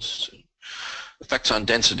means. Effects on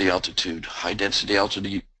density altitude. High density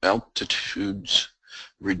altitudes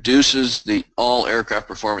reduces all aircraft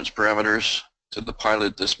performance parameters. To the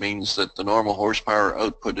pilot, this means that the normal horsepower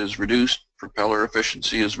output is reduced, propeller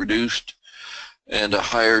efficiency is reduced, and a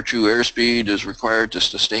higher true airspeed is required to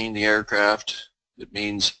sustain the aircraft. It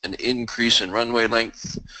means an increase in runway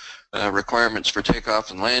length, requirements for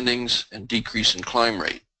takeoff and landings, and decrease in climb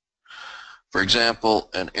rate. For example,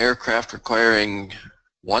 an aircraft requiring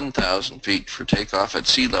 1,000 feet for takeoff at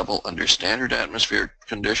sea level under standard atmospheric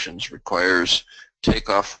conditions requires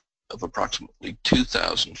takeoff of approximately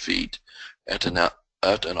 2,000 feet at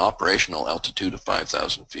an operational altitude of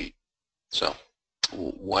 5,000 feet. So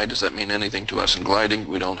why does that mean anything to us in gliding?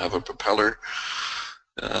 We don't have a propeller.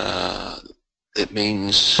 It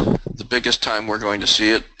means the biggest time we're going to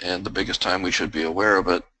see it and the biggest time we should be aware of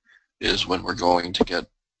it is when we're going to get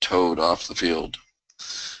towed off the field.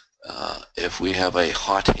 If we have a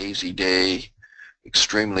hot, hazy day,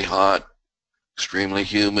 extremely hot, extremely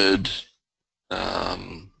humid,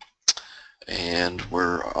 and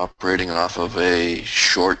we're operating off of a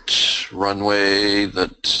short runway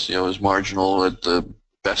that is marginal at the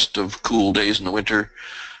best of cool days in the winter,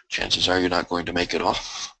 chances are you're not going to make it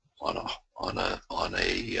off on a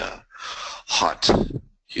hot,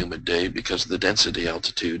 humid day because the density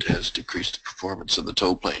altitude has decreased the performance of the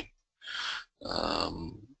tow plane.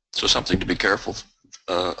 So something to be careful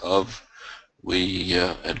of. We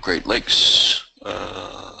at Great Lakes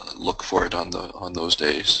look for it on those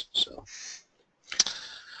days. So.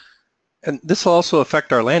 And this will also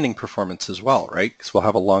affect our landing performance as well, right? Because we'll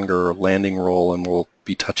have a longer landing roll and we'll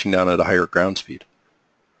be touching down at a higher ground speed.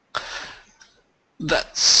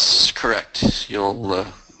 That's correct. Your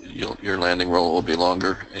landing roll will be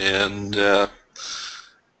longer, and sorry,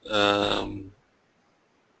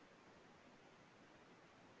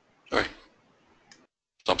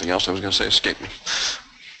 something else I was going to say escaped me.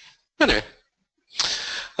 Anyway,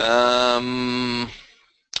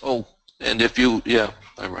 oh, and if you, I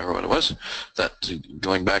remember what it was. That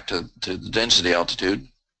going back to the density altitude,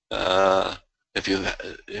 if you're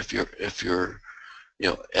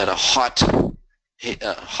at a hot,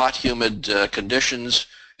 humid conditions,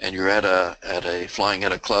 and you're flying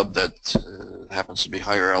at a club that happens to be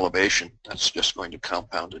higher elevation, that's just going to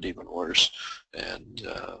compound it even worse. And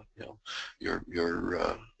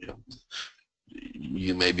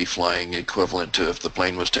you may be flying equivalent to if the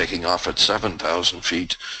plane was taking off at 7,000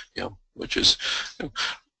 feet, which is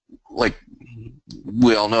like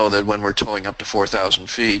we all know that when we're towing up to 4,000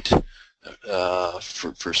 feet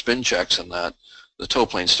for spin checks and that, the tow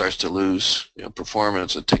plane starts to lose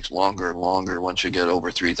performance. It takes longer and longer. Once you get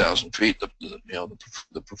over 3,000 feet,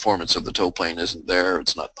 the performance of the tow plane isn't there.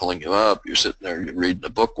 It's not pulling you up. You're sitting there, you're reading a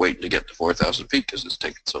book, waiting to get to 4,000 feet because it's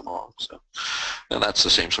taking so long. So, and that's the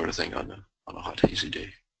same sort of thing on a hot, hazy day.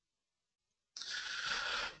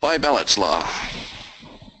 By Bellet's law.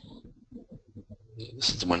 This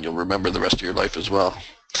is the one you'll remember the rest of your life as well.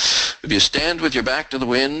 If you stand with your back to the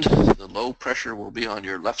wind, the low pressure will be on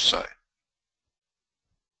your left side.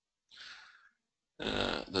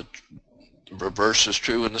 The reverse is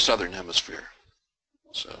true in the southern hemisphere.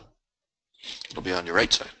 So it'll be on your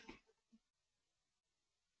right side.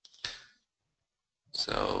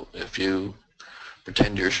 So if you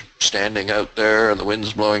pretend you're standing out there and the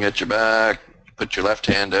wind's blowing at your back, put your left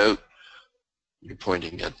hand out, you're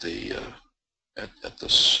pointing at the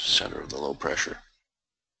center of the low pressure.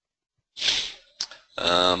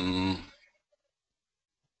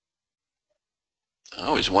 I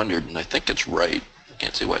always wondered, and I think it's right, I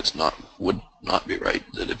can't see why it's would not be right,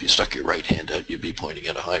 that if you stuck your right hand out, you'd be pointing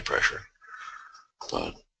at a high pressure.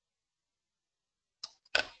 But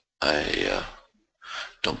I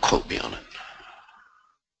don't quote me on it.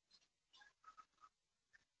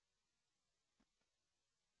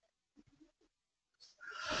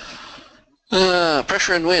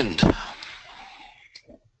 Pressure and wind.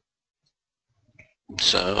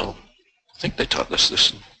 So I think they taught us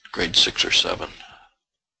this in grade 6 or 7.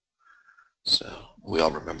 So we all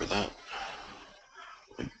remember that.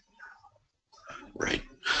 Right.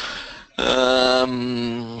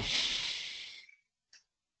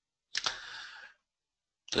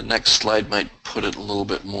 The next slide might put it a little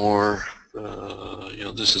bit more,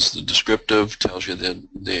 this is the descriptive, tells you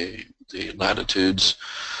the latitudes,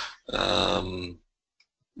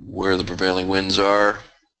 where the prevailing winds are.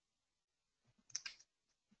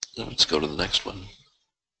 Let's go to the next one.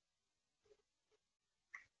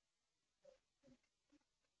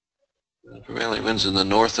 The prevailing winds in the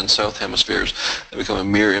north and south hemispheres, they become a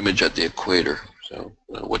mirror image at the equator. So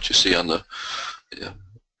what you see on the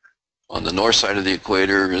north side of the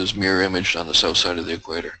equator is mirror imaged on the south side of the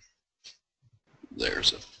equator.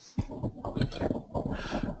 There's it.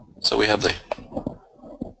 So we have the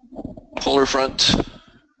polar front,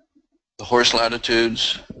 the horse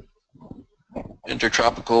latitudes,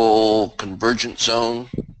 intertropical convergent zone,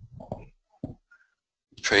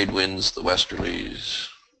 trade winds, the westerlies,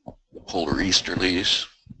 the polar easterlies.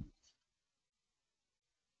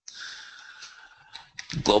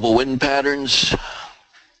 Global wind patterns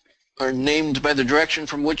are named by the direction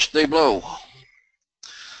from which they blow.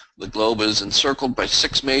 The globe is encircled by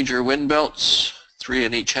 6 major wind belts, 3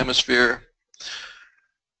 in each hemisphere.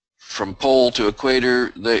 From pole to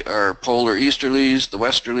equator, they are polar easterlies, the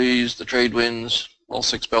westerlies, the trade winds. All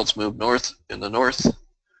 6 belts move north in the north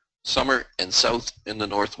summer and south in the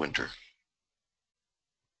north winter.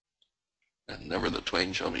 And never the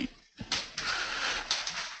twain shall meet.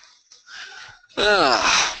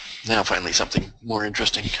 Now finally something more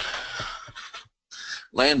interesting.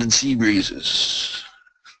 Land and sea breezes.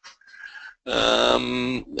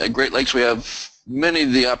 At Great Lakes we have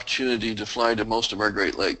the opportunity to fly to most of our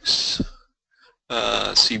Great Lakes.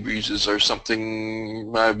 Sea breezes are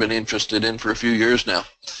something I've been interested in for a few years now.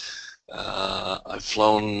 I've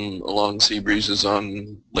flown along sea breezes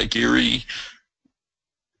on Lake Erie,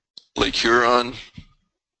 Lake Huron,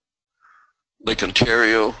 Lake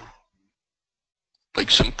Ontario,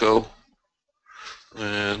 Lake Simcoe,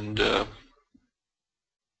 and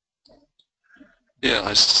yeah,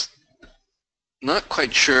 I'm not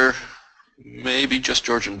quite sure, maybe just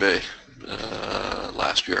Georgian Bay.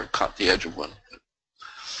 Last year I caught the edge of one.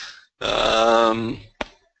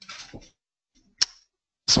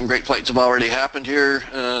 Some great flights have already happened here.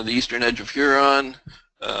 The eastern edge of Huron.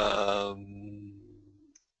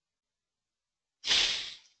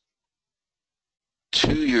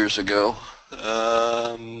 2 years ago,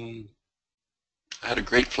 I had a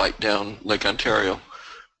great flight down Lake Ontario,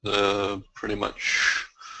 pretty much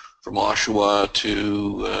from Oshawa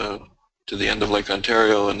to the end of Lake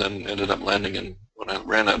Ontario, and then ended up landing in, when I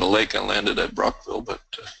ran out of lake, I landed at Brockville, but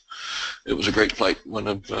it was a great flight,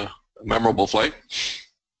 a memorable flight.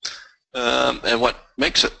 And what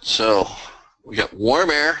makes it? So we got warm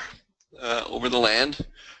air over the land,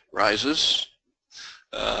 rises,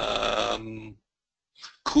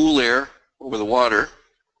 cool air over the water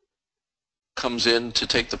comes in to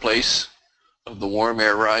take the place of the warm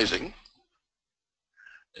air rising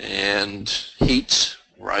and heats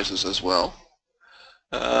rises as well.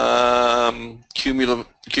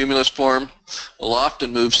 Cumulus form aloft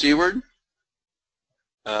and move seaward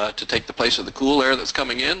to take the place of the cool air that's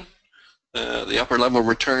coming in. The upper level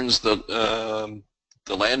returns the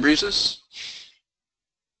land breezes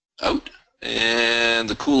out, and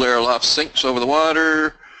the cool air aloft sinks over the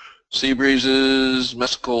water. Sea breezes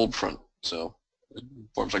mess a cold front, so it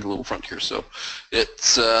forms like a little front here. So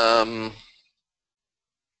it's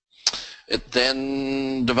it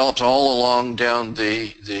then develops all along down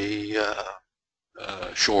the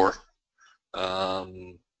shore.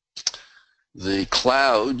 The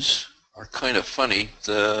clouds are kind of funny.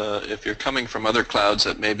 If you're coming from other clouds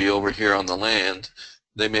that may be over here on the land,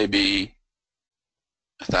 they may be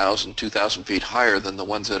 1,000, 2,000 feet higher than the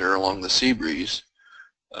ones that are along the sea breeze.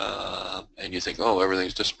 And you think, oh,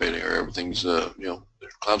 everything's dissipating, or everything's, you know, the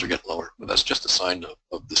clouds are getting lower. But that's just a sign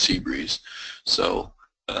of the sea breeze. So,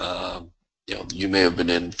 you know, you may have been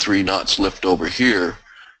in 3 knots lift over here,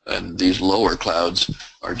 and these lower clouds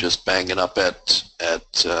are just banging up at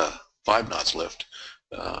 5 knots lift.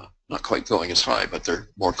 Not quite going as high, but they're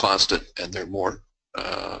more constant, and they're more,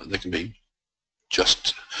 they can be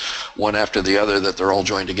just one after the other, that they're all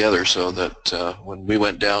joined together, so that when we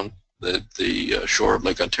went down the shore of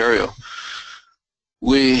Lake Ontario,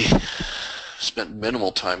 we spent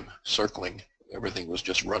minimal time circling. Everything was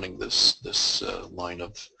just running this line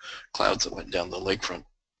of clouds that went down the lakefront.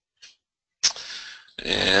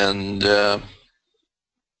 And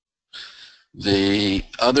the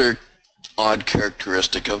other odd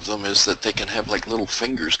characteristic of them is that they can have like little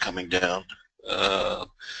fingers coming down,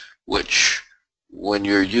 which, when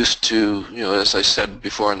you're used to, you know, as I said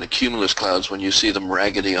before, in the cumulus clouds, when you see them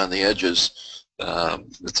raggedy on the edges,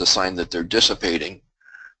 it's a sign that they're dissipating.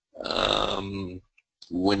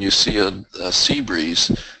 When you see a sea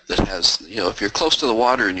breeze that has, you know, if you're close to the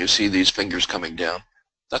water and you see these fingers coming down,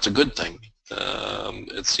 that's a good thing.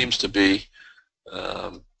 It seems to be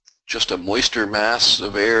just a moisture mass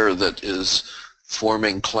of air that is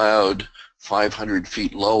forming cloud 500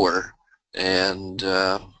 feet lower, and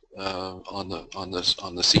on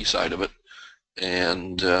the sea side of it.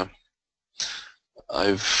 And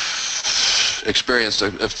I've experienced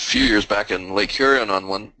a few years back in Lake Huron on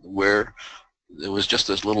one where it was just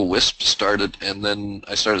this little wisp started, and then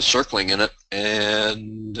I started circling in it,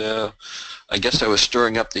 and I guess I was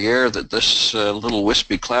stirring up the air that this little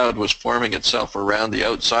wispy cloud was forming itself around the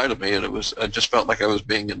outside of me, and I just felt like I was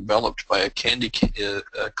being enveloped by a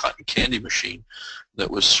cotton candy machine that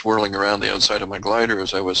was swirling around the outside of my glider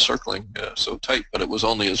as I was circling so tight. But it was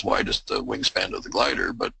only as wide as the wingspan of the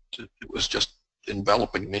glider, but it was just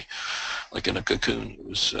enveloping me like in a cocoon. It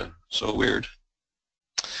was so weird.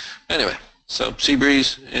 Anyway, so sea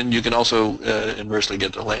breeze, and you can also inversely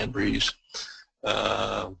get the land breeze.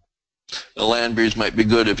 The land breeze might be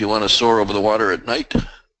good if you want to soar over the water at night.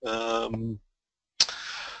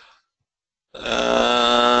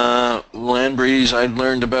 Land breeze I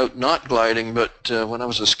learned about not gliding, but when I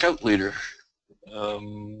was a scout leader,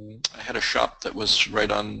 I had a shop that was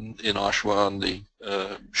right in Oshawa on the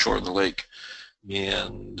shore of the lake,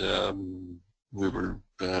 and we were,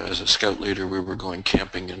 as a scout leader, we were going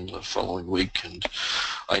camping in the following week, and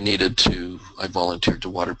I volunteered to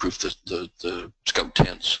waterproof the scout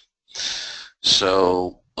tents.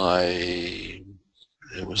 So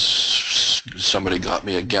somebody got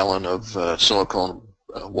me a gallon of silicone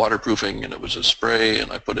waterproofing, and it was a spray,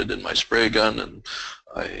 and I put it in my spray gun, and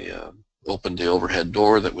I opened the overhead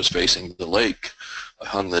door that was facing the lake. I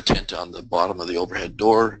hung the tent on the bottom of the overhead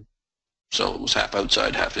door, so it was half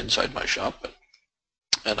outside, half inside my shop.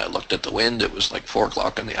 And I looked at the wind. It was like 4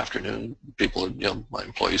 o'clock in the afternoon. People had, my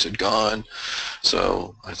employees had gone.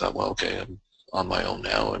 So I thought, well, okay, I'm on my own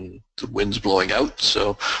now, and the wind's blowing out,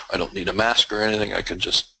 so I don't need a mask or anything. I can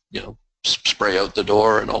just, spray out the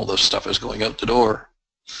door, and all this stuff is going out the door.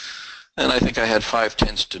 And I think I had 5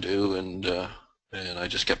 tents to do, and I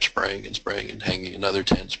just kept spraying and spraying and hanging another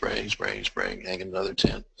tent, spraying, hanging another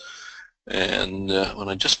tent. And when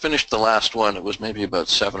I just finished the last one, it was maybe about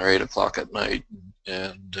 7 or 8 o'clock at night.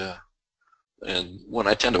 And when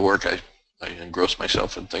I tend to work, I engross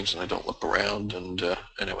myself in things and I don't look around. And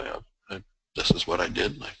anyway, this is what I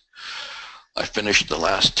did. I finished the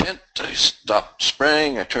last tent. I stopped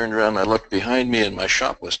spraying. I turned around. I looked behind me, and my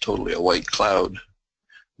shop was totally a white cloud.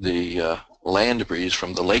 The land breeze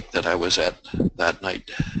from the lake that I was at that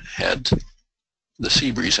night the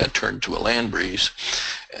sea breeze had turned to a land breeze.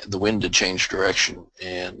 The wind had changed direction,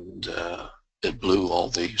 and it blew all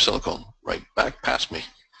the silicone right back past me.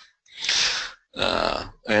 I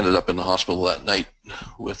ended up in the hospital that night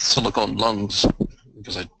with silicone lungs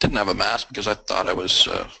because I didn't have a mask, because I thought I was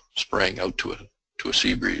spraying out to to a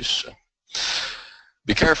sea breeze. So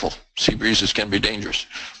be careful. Sea breezes can be dangerous.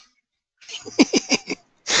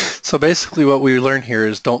 So basically what we learn here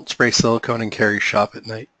is don't spray silicone and carry shop at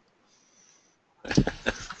night. All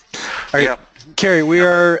right, Yeah. Carrie, we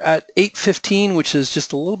are at 8:15, which is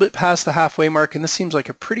just a little bit past the halfway mark, and this seems like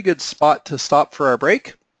a pretty good spot to stop for our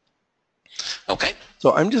break. Okay.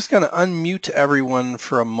 So I'm just going to unmute everyone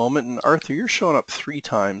for a moment. And Arthur, you're showing up 3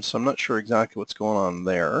 times, so I'm not sure exactly what's going on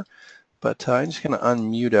there. But I'm just going to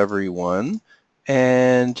unmute everyone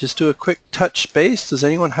and just do a quick touch base. Does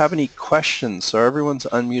anyone have any questions? So everyone's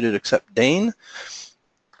unmuted except Dane.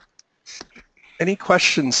 Any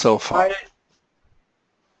questions so far?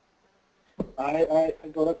 I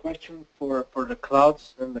got a question for the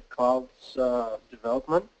clouds and the clouds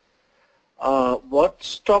development. What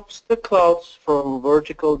stops the clouds from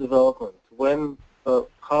vertical development? When,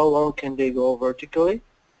 how long can they go vertically?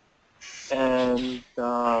 And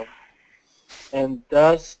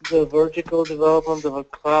does the vertical development of a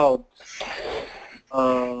cloud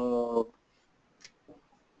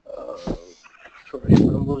sorry,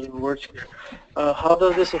 I'm losing words here. How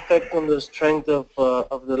does this affect on the strength of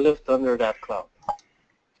the lift under that cloud?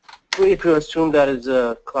 If you assume that is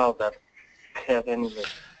a cloud that have any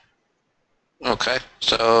lift. Okay.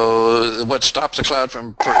 So what stops a cloud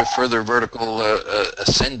from further vertical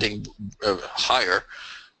ascending higher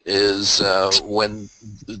is when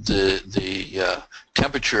the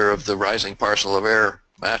temperature of the rising parcel of air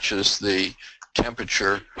matches the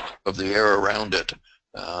temperature of the air around it.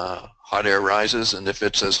 Hot air rises, and if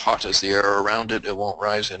it's as hot as the air around it, it won't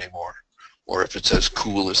rise anymore. Or if it's as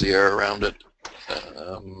cool as the air around it,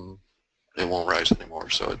 it won't rise anymore.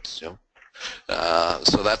 So it's so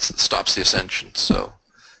that stops the ascension. So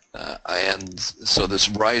and so this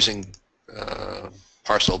rising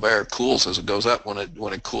parcel of air cools as it goes up. When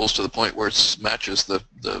it cools to the point where it matches the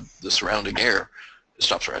surrounding air, it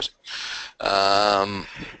stops rising.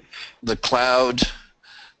 The cloud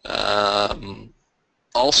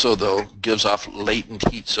also, though, gives off latent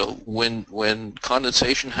heat. So when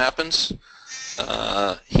condensation happens,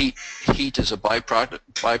 heat is a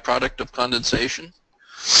byproduct of condensation.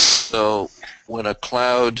 So when a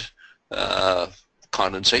cloud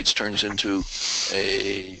condensates, turns into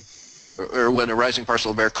or when a rising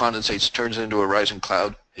parcel of air condensates, turns into a rising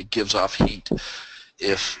cloud, it gives off heat.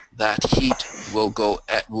 If that heat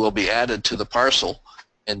will be added to the parcel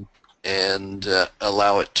and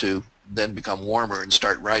allow it to then become warmer and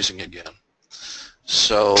start rising again.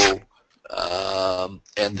 So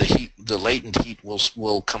and the latent heat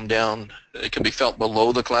will come down. It can be felt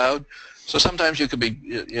below the cloud. So sometimes you could be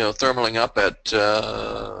thermaling up at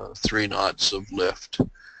 3 knots of lift,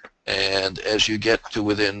 and as you get to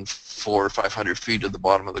within 400 or 500 feet of the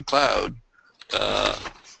bottom of the cloud,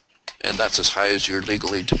 and that's as high as you're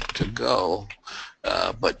legally to go,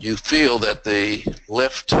 but you feel that the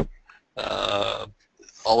lift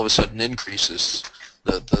all of a sudden increases,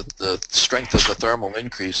 the strength of the thermal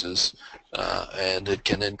increases, and it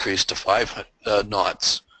can increase to 5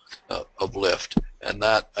 knots of lift, and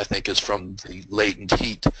that I think is from the latent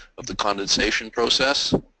heat of the condensation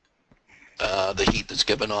process, the heat that's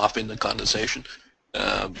given off in the condensation,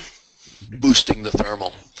 boosting the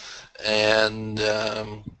thermal, and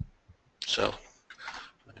so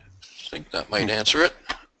I think that might answer it.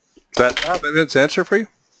 That's answer for you?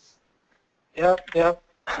 Yeah.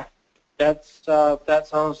 That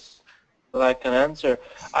sounds like an answer.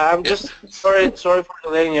 I'm just sorry for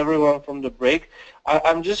delaying everyone from the break.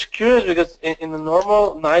 I'm just curious because in a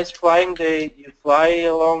normal nice flying day, you fly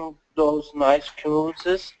along those nice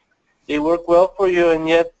cumuluses. They work well for you, and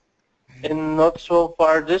yet in not so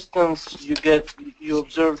far distance, you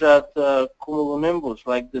observe that cumulonimbus,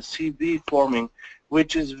 like the CB forming,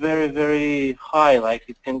 which is very, very high. Like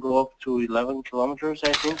it can go up to 11 kilometers,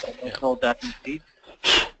 I think. I don't know that in feet.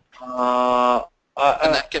 And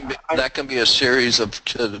that can be a series of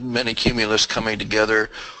many cumulus coming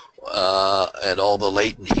together, and all the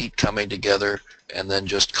latent heat coming together, and then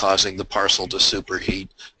just causing the parcel to superheat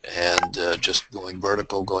and just going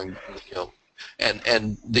vertical,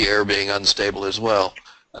 and the air being unstable as well.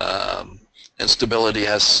 And stability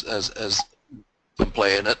has some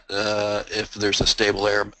play in it. If there's a stable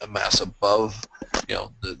air mass above,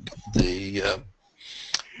 the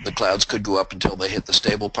clouds could go up until they hit the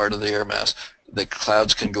stable part of the air mass. The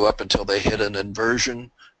clouds can go up until they hit an inversion.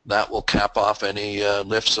 That will cap off any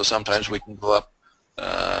lift, so sometimes we can go up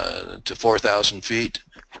to 4,000 feet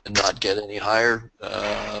and not get any higher.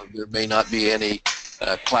 There may not be any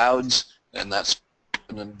clouds, and that's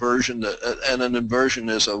an inversion. And an inversion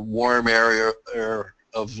is a warm area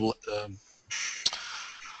of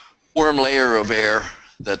warm layer of air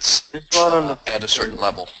that's This one on the at a certain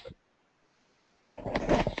level.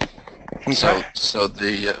 Okay.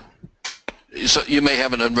 So you may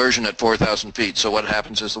have an inversion at 4,000 feet. So what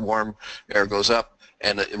happens is the warm air goes up,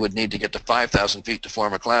 and it would need to get to 5,000 feet to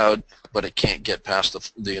form a cloud, but it can't get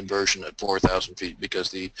past the inversion at 4,000 feet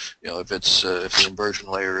because if the inversion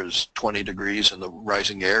layer is 20 degrees and the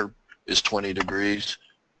rising air is 20 degrees,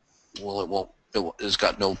 well, it's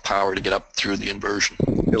got no power to get up through the inversion.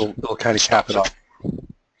 It'll kind of cap it off.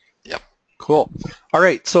 Yep. Cool. All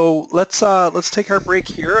right, so let's take our break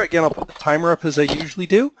here. Again, I'll put the timer up as I usually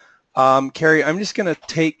do. Carrie, I'm just going to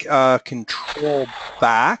take control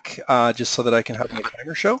back just so that I can have my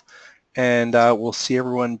timer show, and we'll see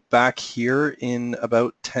everyone back here in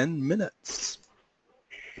about 10 minutes.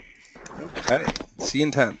 Okay, see you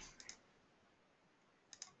in 10.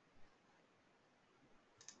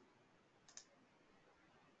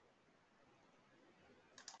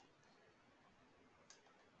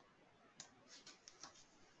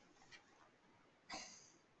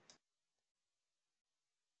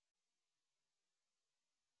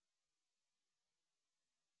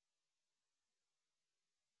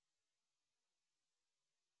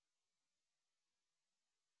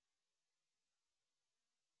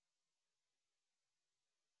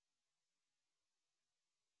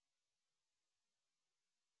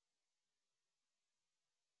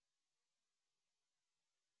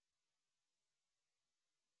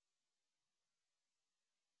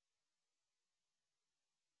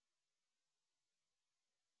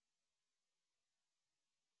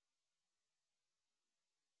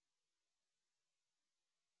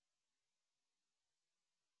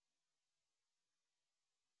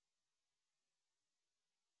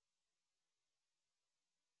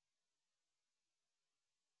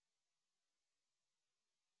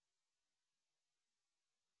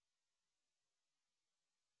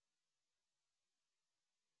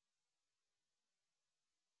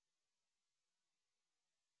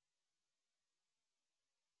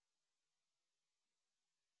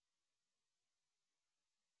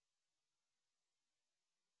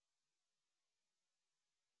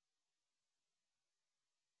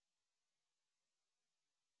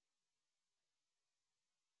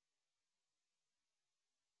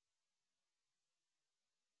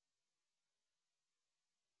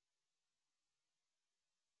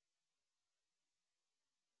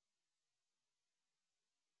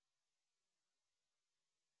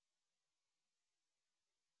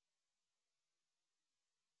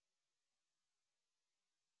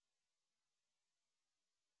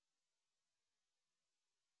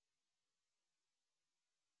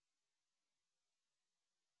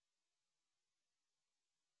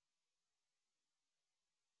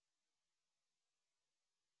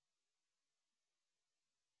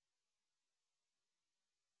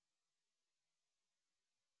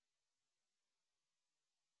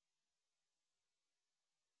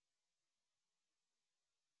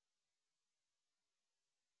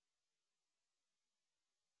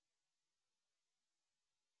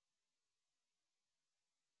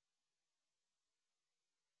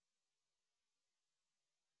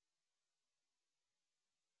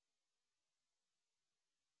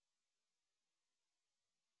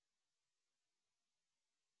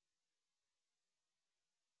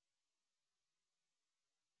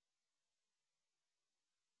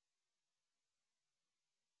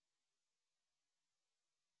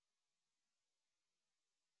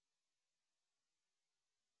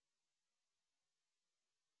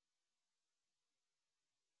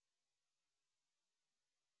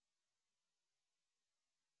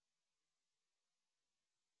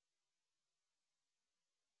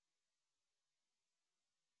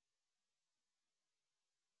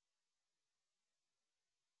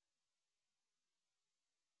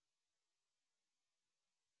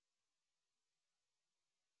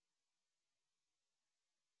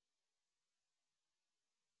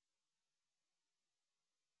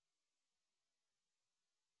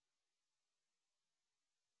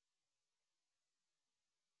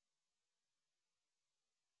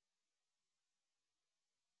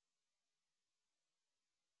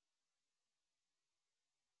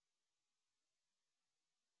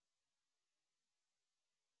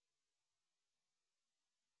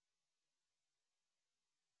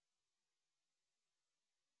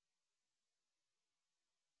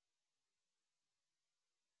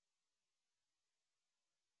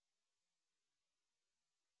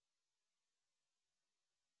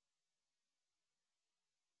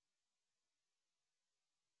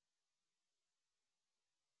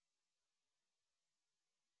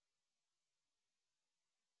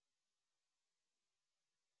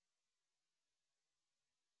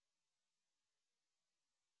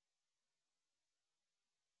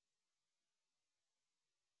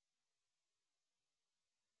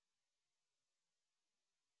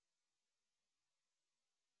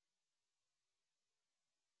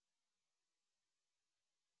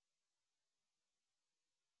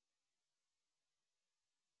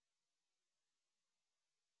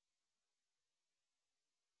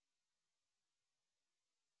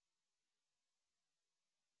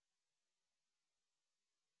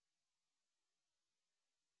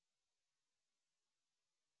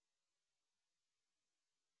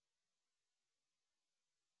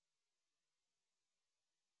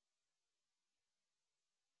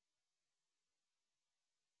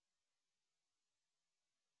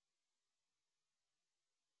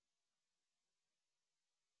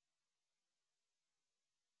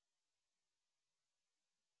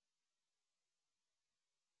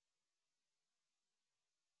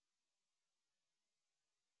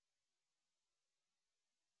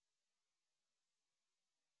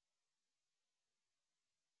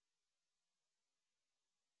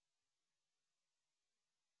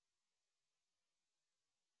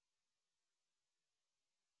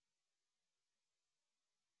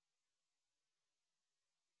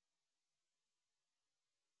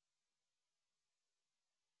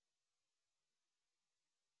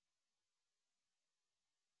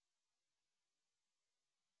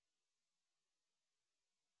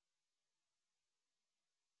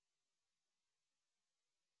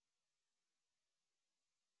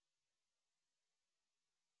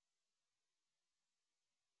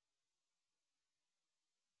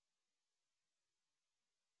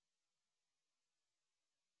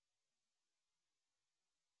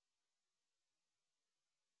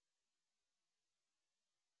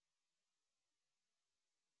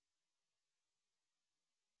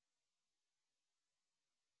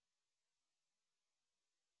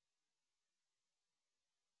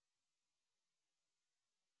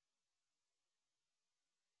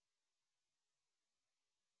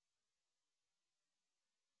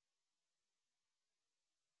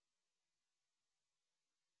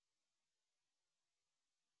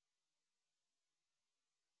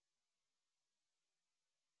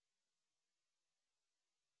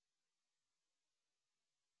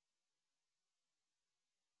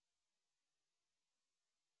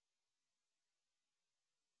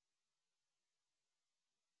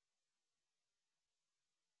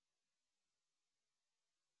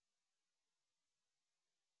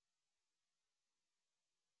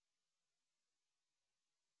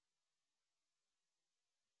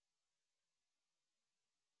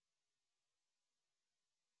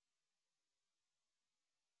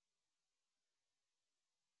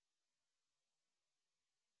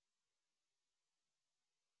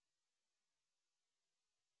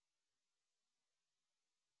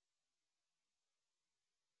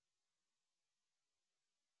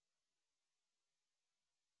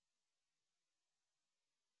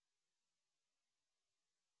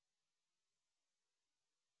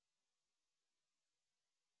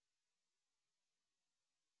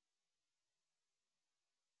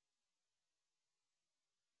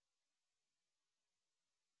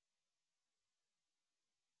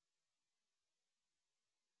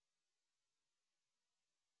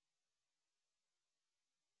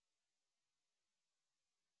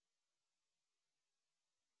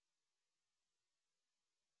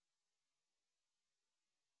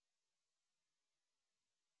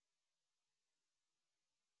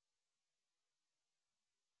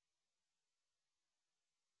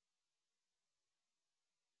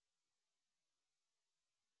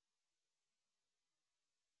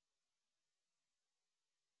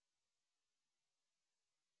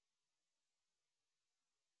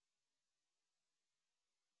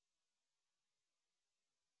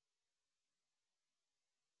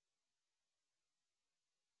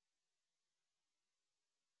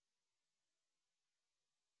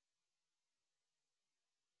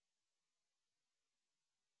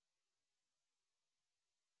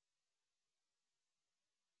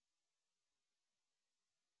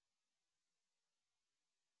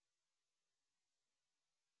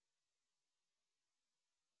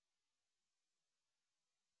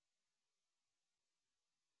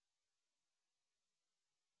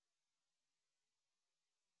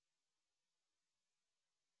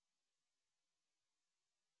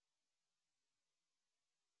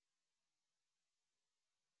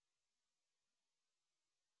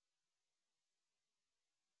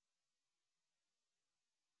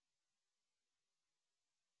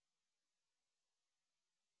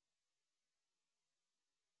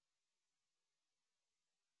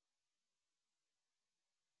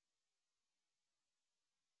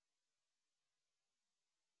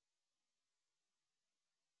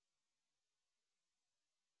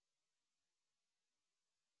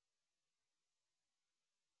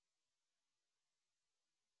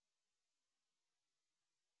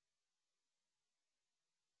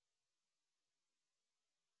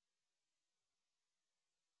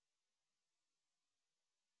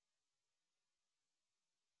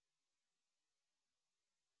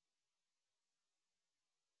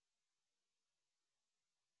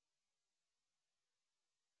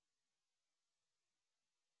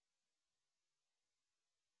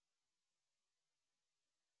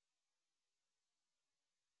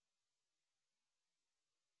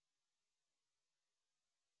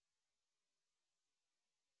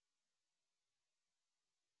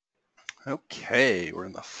 Okay, we're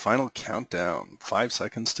in the final countdown. 5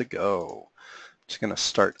 seconds to go. Just going to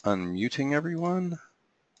start unmuting everyone.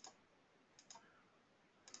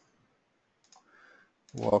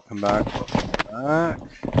 Welcome back. Welcome back.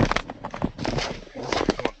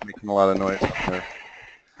 Someone's making a lot of noise on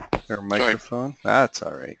their microphone. Sorry. That's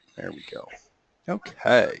all right. There we go.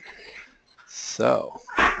 Okay. So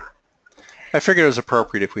I figured it was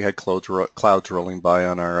appropriate if we had clouds rolling by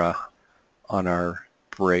on our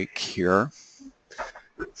break here.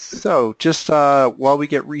 So just while we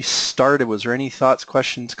get restarted, was there any thoughts,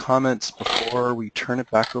 questions, comments before we turn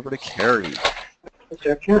it back over to Carrie?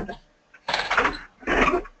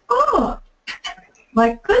 Oh,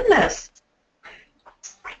 my goodness.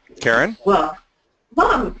 Karen? Well,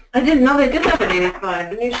 Mom, I didn't know they did have an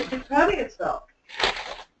 85, and you should be proud of yourself.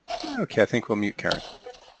 Okay, I think we'll mute Karen.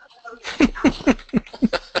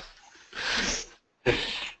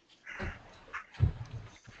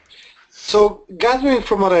 So, gathering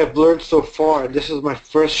from what I've learned so far, this is my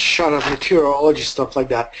first shot at meteorology, stuff like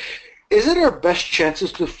that, is it our best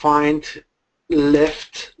chances to find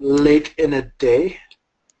lift late in a day?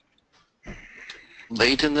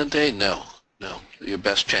 Late in the day? No. Your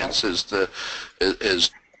best chance is 2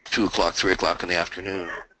 o'clock, 3 o'clock in the afternoon,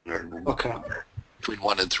 or Okay. between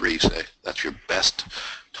 1 and 3, say. That's your best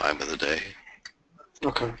time of the day.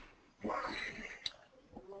 Okay.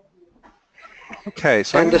 Okay,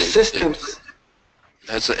 so and the systems.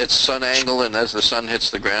 It's sun angle, and as the sun hits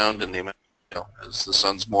the ground, and as the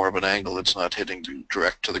sun's more of an angle, it's not hitting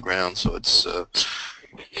direct to the ground, so it's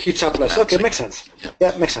heats up less. Okay, makes sense.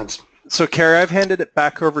 Yeah, makes sense. So Carrie, I've handed it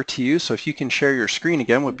back over to you, so if you can share your screen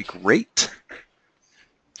again would be great.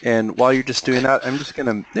 And while you're just doing that, I'm just going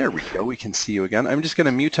to, there we go, we can see you again. I'm just going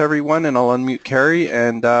to mute everyone, and I'll unmute Carrie,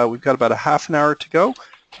 and we've got about a half an hour to go.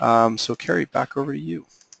 So Carrie, back over to you.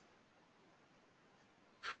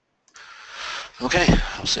 Okay,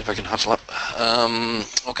 I'll see if I can hustle up.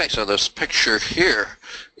 Okay, so this picture here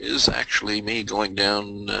is actually me going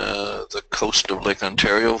down the coast of Lake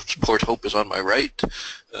Ontario. Port Hope is on my right,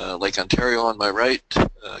 Lake Ontario on my right,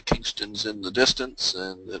 Kingston's in the distance,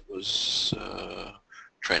 and it was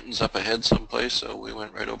Trenton's up ahead someplace, so we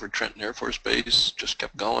went right over Trenton Air Force Base, just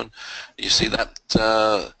kept going. You see that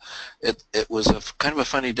it was kind of a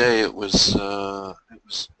funny day. It was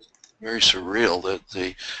very surreal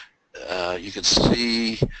that you could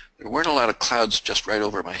see there weren't a lot of clouds just right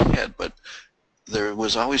over my head, but there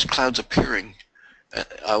was always clouds appearing.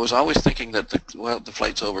 I was always thinking that the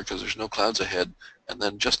flight's over because there's no clouds ahead, and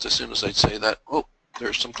then just as soon as I'd say that, oh,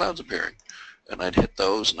 there's some clouds appearing, and I'd hit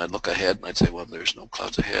those, and I'd look ahead, and I'd say, well, there's no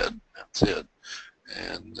clouds ahead. That's it,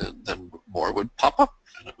 and then more would pop up,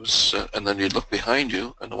 and it was, and then you'd look behind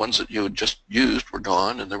you, and the ones that you had just used were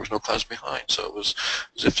gone, and there was no clouds behind. So it was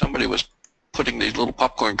as if somebody was putting these little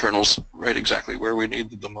popcorn kernels right exactly where we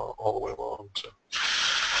needed them all the way along, so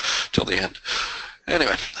till the end.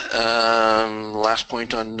 Anyway, last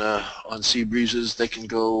point on sea breezes, they can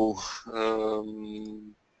go.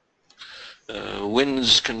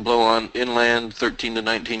 Winds can blow on inland 13 to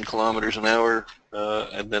 19 kilometers an hour,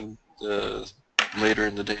 and then later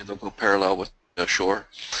in the day they'll go parallel with the shore,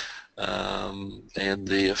 and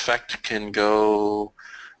the effect can go.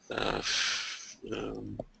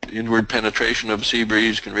 Inward penetration of a sea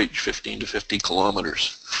breeze can reach 15 to 50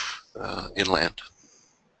 kilometers inland.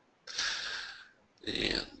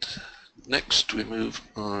 And next we move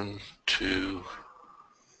on to,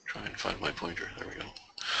 try and find my pointer, there we go.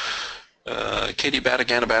 Kadibatic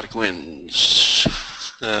anabatic winds,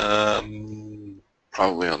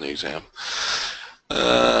 probably on the exam.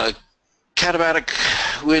 Kadibatic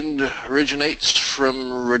wind originates from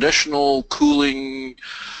raditional cooling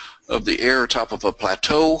of the air atop of a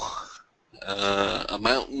plateau, a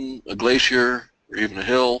mountain, a glacier, or even a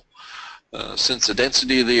hill. Since the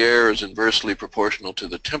density of the air is inversely proportional to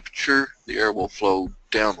the temperature, the air will flow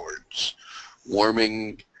downwards,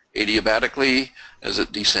 warming adiabatically as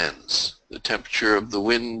it descends. The temperature of the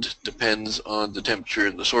wind depends on the temperature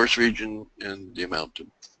in the source region and the amount of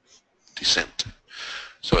descent.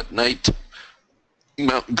 So at night, the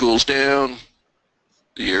mountain cools down,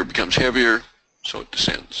 the air becomes heavier, so it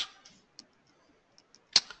descends.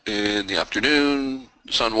 In the afternoon,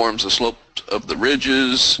 the sun warms the slope of the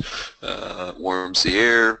ridges, warms the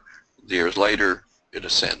air is lighter, it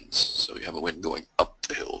ascends. So you have a wind going up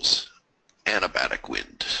the hills. Anabatic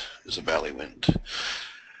wind is a valley wind.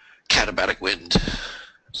 Katabatic wind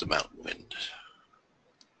is a mountain wind.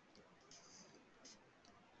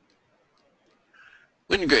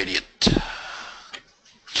 Wind gradient.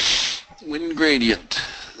 Wind gradient.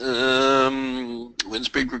 wind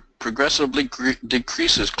speed progressively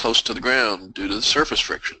decreases close to the ground due to the surface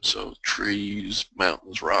friction. So trees,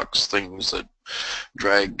 mountains, rocks, things that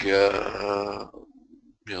drag, that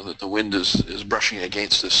the wind is brushing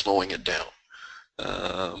against is slowing it down.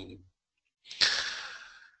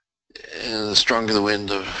 And the stronger the wind,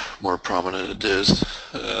 the more prominent it is.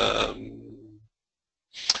 The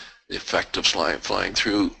effect of flying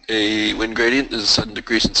through a wind gradient is a sudden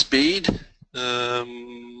decrease in speed.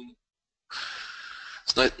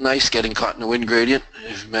 It's not nice getting caught in a wind gradient.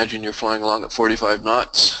 Imagine you're flying along at 45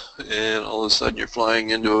 knots and all of a sudden you're flying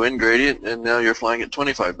into a wind gradient and now you're flying at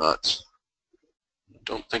 25 knots.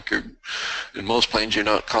 Don't think in most planes you're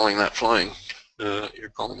not calling that flying. You're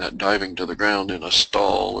calling that diving to the ground in a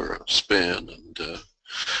stall or a spin. And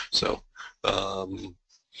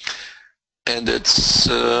and it's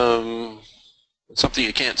something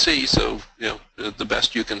you can't see, so the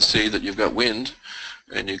best you can see that you've got wind,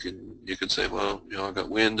 and you can say, well, I've got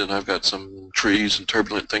wind and I've got some trees and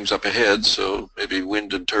turbulent things up ahead, so maybe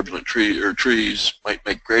wind and turbulent trees might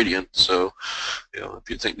make gradient. So if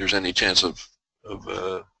you think there's any chance of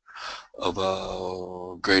a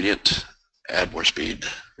gradient, add more speed.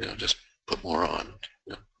 Just put more on.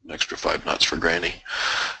 An extra 5 knots for granny.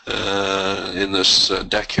 In this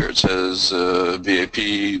deck here it says VAP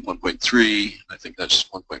 1.3. I think that's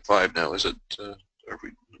 1.5 now. Is it? Are we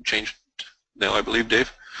changed now, I believe,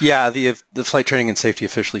 Dave? Yeah, the flight training and safety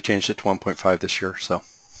officially changed it to 1.5 this year. So.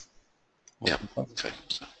 Yeah. Okay.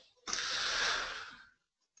 So.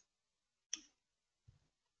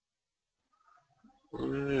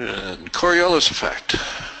 And Coriolis effect.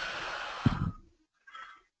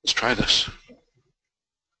 Let's try this.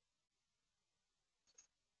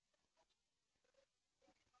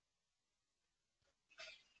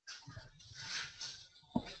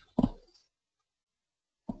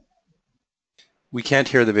 We can't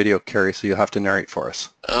hear the video, Carrie, so you'll have to narrate for us.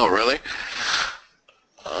 Oh, really?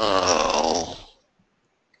 Oh.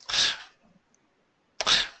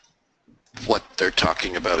 What they're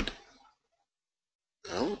talking about.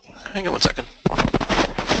 Oh, hang on one second.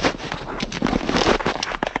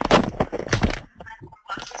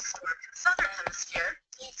 Southern hemisphere,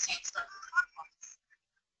 lead seats are clockwise.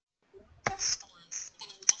 Storms in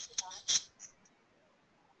different directions.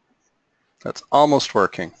 That's almost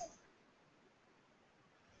working.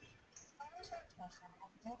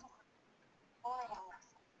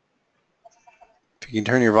 If you can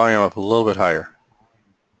turn your volume up a little bit higher.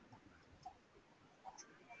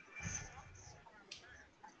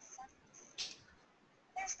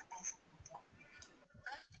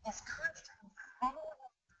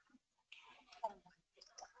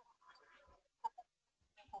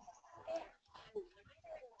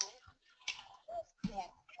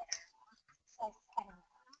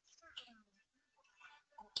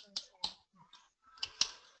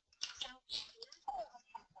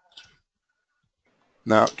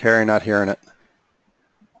 No, Carrie, not hearing it.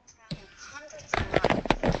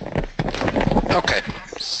 Okay.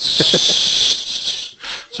 So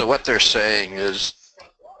what they're saying is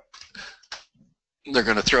they're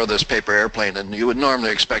going to throw this paper airplane, and you would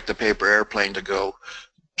normally expect the paper airplane to go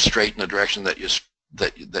straight in the direction that you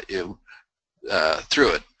threw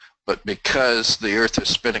it, but because the Earth is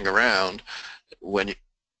spinning around, when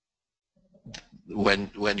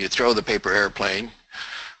you throw the paper airplane,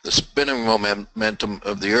 the spinning momentum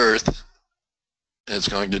of the Earth is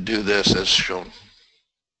going to do this as shown.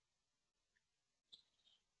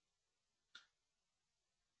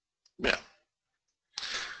 Yeah.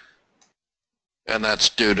 And that's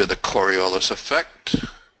due to the Coriolis effect.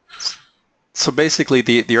 So basically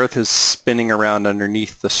the Earth is spinning around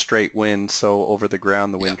underneath the straight wind, so over the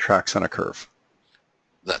ground the wind tracks on a curve.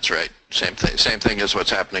 That's right. Same thing as what's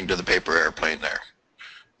happening to the paper airplane there.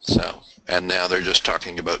 So, and now they're just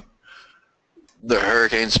talking about the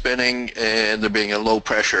hurricane spinning and there being a low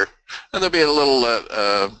pressure. And there'll be a little,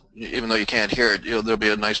 even though you can't hear it, there'll be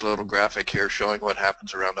a nice little graphic here showing what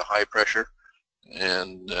happens around a high pressure.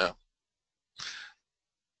 And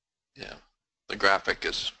yeah, the graphic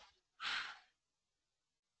is.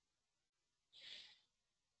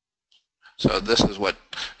 So this is what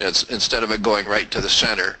it's, instead of it going right to the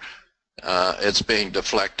center, it's being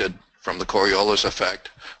deflected from the Coriolis effect.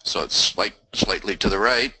 So it's slightly to the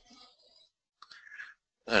right.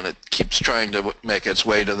 And it keeps trying to make its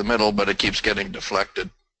way to the middle, but it keeps getting deflected,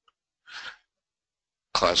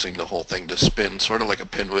 causing the whole thing to spin, sort of like a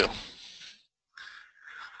pinwheel.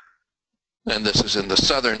 And this is in the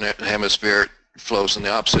southern hemisphere. It flows in the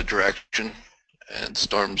opposite direction, and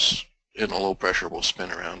storms in a low pressure will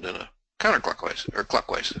spin around in a counterclockwise or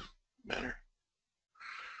clockwise manner.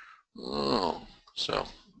 Oh, so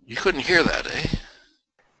You couldn't hear that, eh?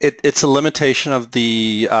 It's a limitation of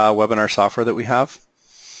the webinar software that we have.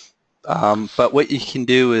 But what you can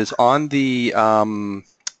do is on the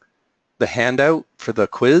handout for the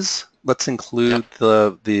quiz, let's include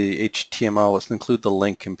the HTML. Let's include the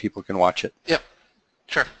link, and people can watch it. Yep.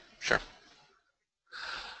 Sure.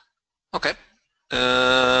 Okay.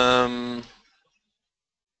 Let me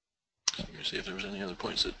see if there was any other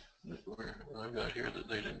points that I've got here that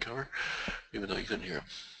they didn't cover, even though you couldn't hear them.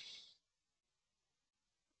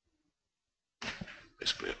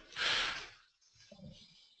 Basically it.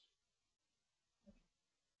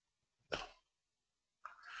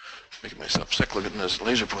 Making myself sick looking at this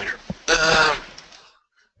laser pointer.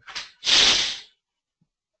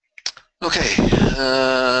 Okay,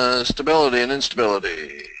 stability and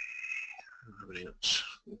instability. Everybody else.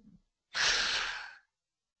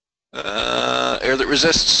 Air that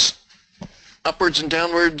resists upwards and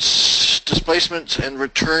downwards displacement and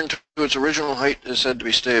return to its original height is said to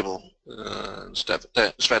be stable.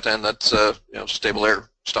 Svatan, that's stable air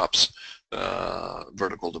stops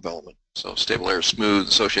vertical development. So stable air is smooth,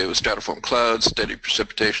 associated with stratiform clouds, steady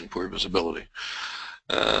precipitation, poor visibility.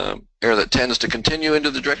 Air that tends to continue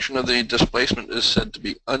into the direction of the displacement is said to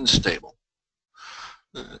be unstable.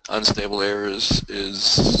 Unstable air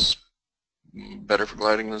is better for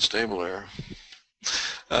gliding than stable air.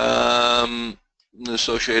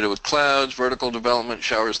 Associated with clouds, vertical development,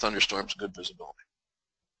 showers, thunderstorms, good visibility.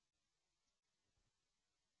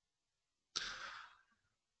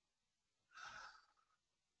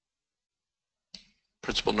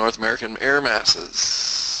 Principal North American air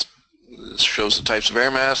masses. This shows the types of air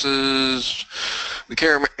masses. We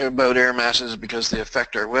care about air masses because they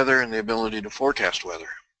affect our weather and the ability to forecast weather.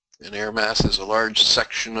 An air mass is a large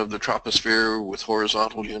section of the troposphere with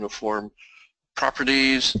horizontal uniform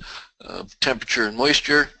properties of temperature and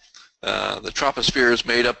moisture. The troposphere is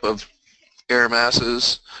made up of air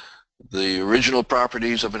masses. The original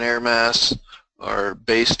properties of an air mass are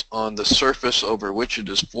based on the surface over which it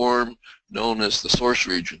is formed, known as the source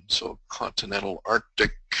region. So continental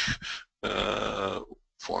Arctic,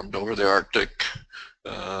 formed over the Arctic,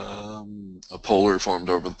 a polar formed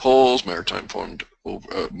over the poles, maritime formed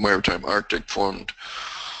over maritime Arctic formed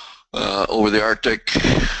over the Arctic,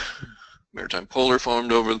 maritime polar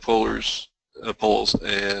formed over the poles,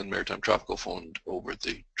 and maritime tropical formed over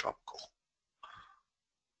the tropical.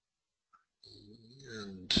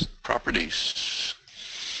 And properties.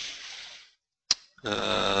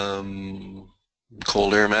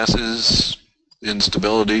 Cold air masses,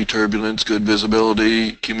 instability, turbulence, good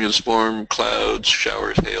visibility, cumulonimbus, clouds,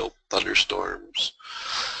 showers, hail, thunderstorms.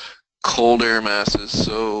 Cold air masses,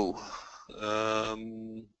 so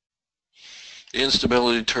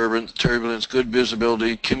instability, turbulence, good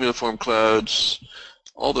visibility, cumulonimbus clouds,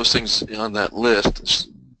 all those things on that list,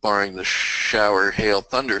 barring the shower, hail,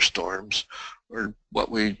 thunderstorms, are what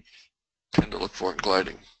we tend to look for in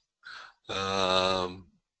gliding.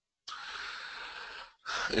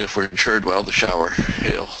 If we're insured well, the shower,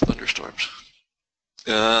 hail, thunderstorms.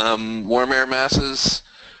 Warm air masses,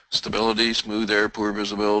 stability, smooth air, poor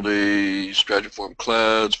visibility, stratiform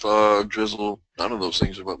clouds, fog, drizzle. None of those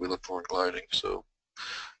things are what we look for in gliding. So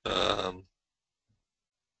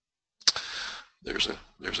there's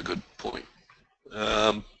a good point.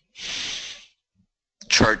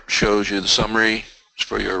 Chart shows you the summary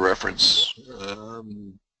for your reference.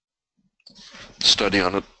 Study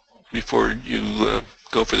on it before you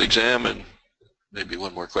go for the exam, and maybe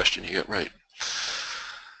one more question you get right.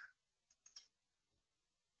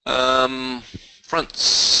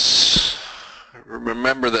 Fronts.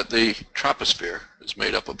 Remember that the troposphere is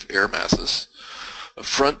made up of air masses. A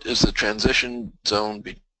front is the transition zone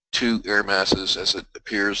between two air masses as it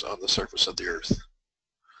appears on the surface of the Earth.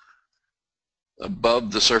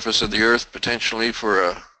 Above the surface of the Earth, potentially for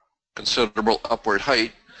a considerable upward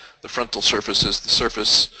height, the frontal surface is the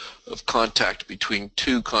surface of contact between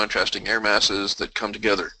two contrasting air masses that come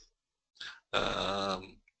together.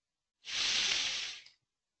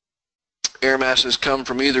 Air masses come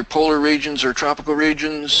from either polar regions or tropical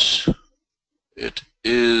regions. It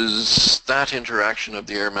is that interaction of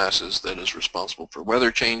the air masses that is responsible for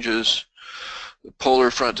weather changes. The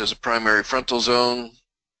polar front is a primary frontal zone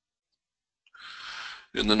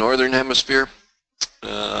in the northern hemisphere.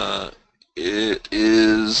 It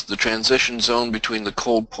is the transition zone between the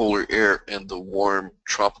cold polar air and the warm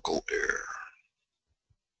tropical air.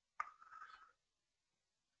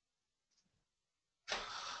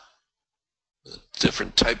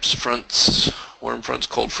 Different types of fronts: warm fronts,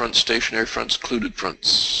 cold fronts, stationary fronts, occluded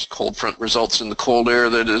fronts. Cold front results in the cold air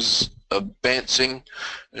that is advancing,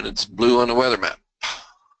 and it's blue on the weather map.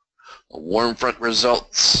 A warm front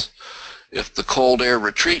results if the cold air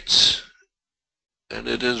retreats, and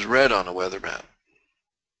it is red on a weather map.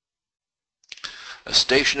 A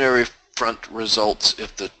stationary front results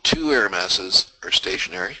if the two air masses are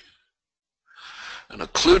stationary. An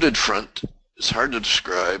occluded front is hard to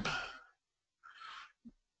describe,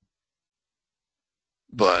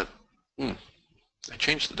 but I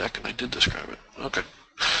changed the deck and I did describe it. Okay,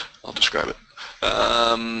 I'll describe it.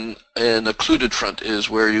 An occluded front is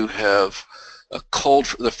where you have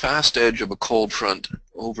the fast edge of a cold front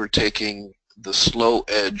overtaking the slow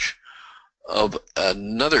edge of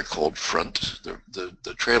another cold front,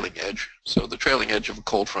 the trailing edge. So the trailing edge of a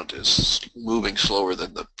cold front is moving slower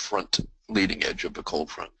than the front leading edge of a cold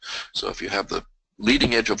front. So if you have the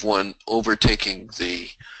leading edge of one overtaking the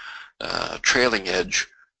trailing edge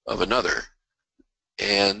of another,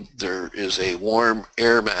 and there is a warm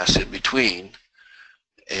air mass in between,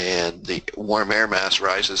 and the warm air mass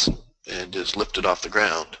rises and is lifted off the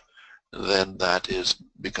ground, then that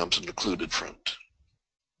becomes an occluded front.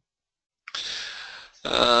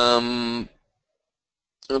 I'll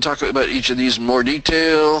talk about each of these in more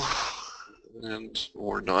detail,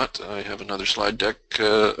 or not. I have another slide deck,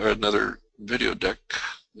 or another video deck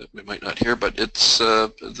that we might not hear, but it's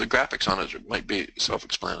the graphics on it might be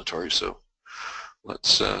self-explanatory. So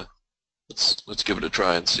let's give it a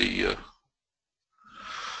try and see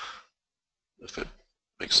if it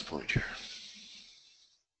makes the point here.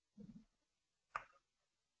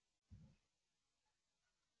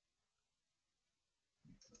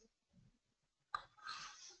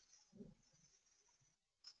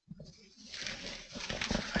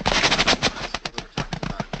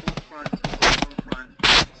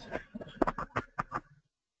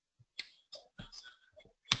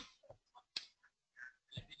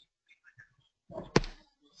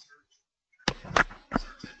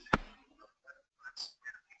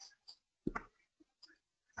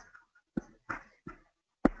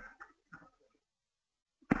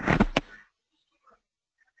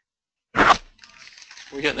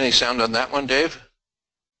 We getting any sound on that one, Dave?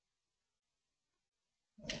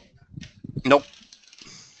 Nope.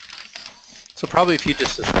 So probably if you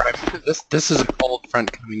just describe this is a cold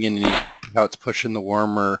front coming in, and you see how it's pushing the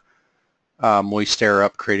warmer, moist air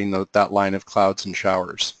up, creating that line of clouds and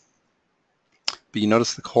showers. But you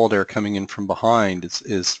notice the cold air coming in from behind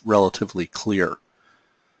is relatively clear.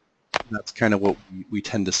 That's kind of what we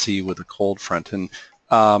tend to see with a cold front. And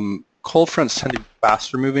cold fronts tend to be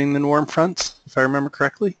faster moving than warm fronts, if I remember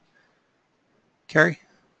correctly. Carrie?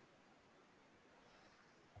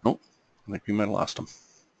 Oh, I think we might have lost him.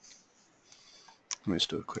 Let me just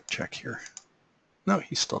do a quick check here. No,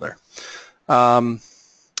 he's still there.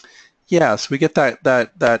 Yeah, so we get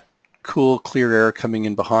that cool, clear air coming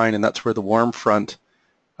in behind, and that's where the warm front,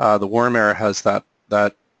 the warm air has that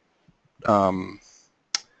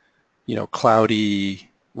cloudy,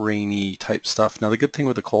 rainy type stuff. Now the good thing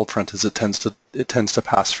with the cold front is it tends to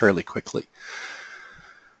pass fairly quickly.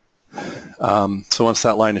 So once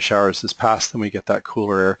that line of showers is passed, then we get that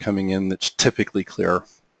cooler air coming in that's typically clear.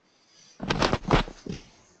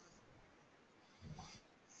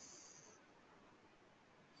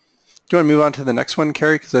 Do you want to move on to the next one,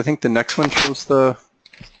 Carrie? Because I think the next one shows the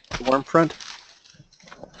warm front.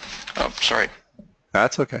 Oh, sorry.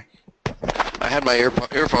 That's okay. I had my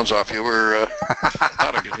earphones off. You were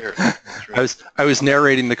thought I could hear it. Right. I was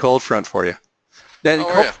narrating the cold front for you. Then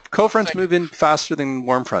yeah. Cold fronts move in faster than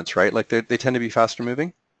warm fronts, right? Like they tend to be faster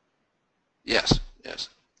moving. Yes. Yes.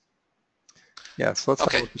 Yeah. So let's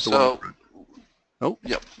have a Okay. look at the warm front. Oh.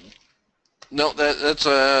 Yep. No, that's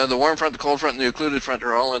the warm front, the cold front, and the occluded front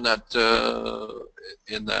are all in that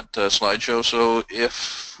slideshow. So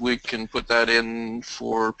if we can put that in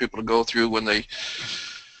for people to go through when they,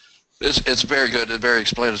 it's very good, and very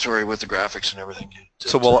explanatory with the graphics and everything.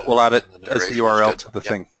 So we'll add it as the URL to the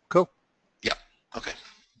thing. Cool. Yeah. Okay.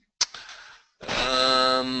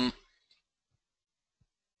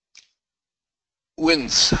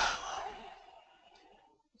 Winds.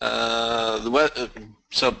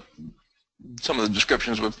 So some of the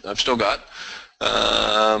descriptions I've still got.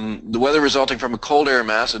 The weather resulting from a cold air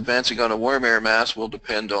mass advancing on a warm air mass will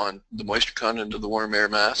depend on the moisture content of the warm air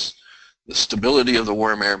mass, the stability of the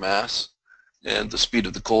warm air mass, and the speed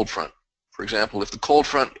of the cold front. For example, if the cold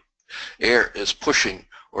front air is pushing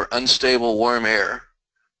or unstable warm air,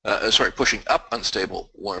 pushing up unstable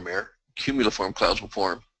warm air, cumuliform clouds will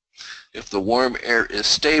form. If the warm air is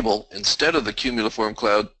stable, instead of the cumuliform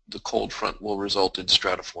cloud, the cold front will result in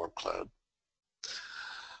stratiform cloud.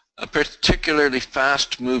 A particularly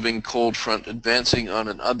fast-moving cold front advancing on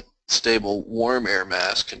an unstable warm air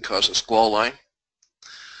mass can cause a squall line,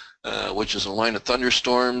 which is a line of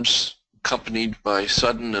thunderstorms accompanied by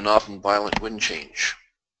sudden and often violent wind change.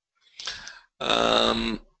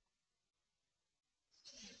 The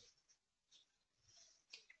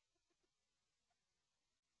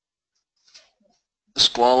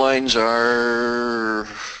squall lines are,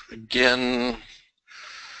 again,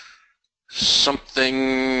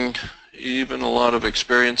 something even a lot of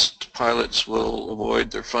experienced pilots will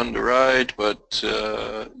avoid. They're fun to ride, but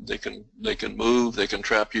they can move. They can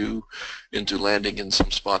trap you into landing in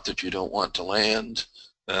some spot that you don't want to land.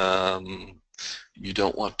 You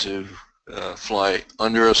don't want to fly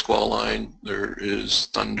under a squall line. There is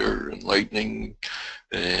thunder and lightning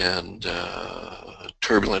and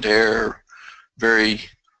turbulent air, very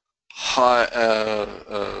high,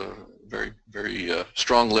 very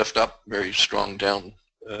strong lift up, very strong down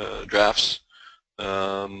drafts.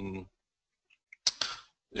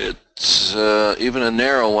 It's even a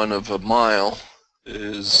narrow one of a mile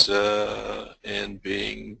is and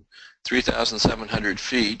being 3,700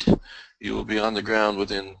 feet, you will be on the ground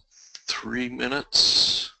within 3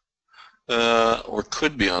 minutes, or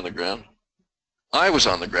could be on the ground. I was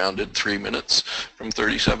on the ground in 3 minutes from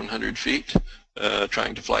 3,700 feet,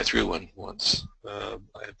 trying to fly through one once. I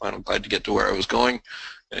had final glide to get to where I was going,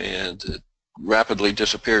 and it rapidly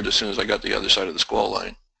disappeared as soon as I got the other side of the squall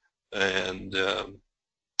line, and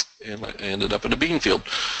I ended up in a bean field.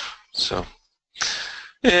 So,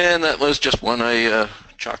 and that was just one I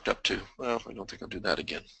chalked up to. Well, I don't think I'll do that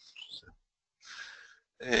again. So,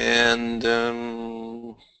 and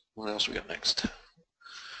what else we got next?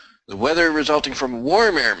 The weather resulting from a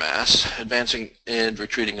warm air mass advancing and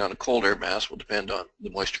retreating on a cold air mass will depend on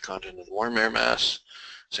the moisture content of the warm air mass,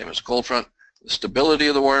 same as a cold front, the stability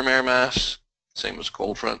of the warm air mass, same as a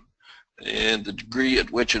cold front, and the degree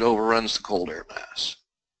at which it overruns the cold air mass.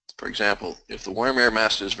 For example, if the warm air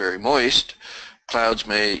mass is very moist, clouds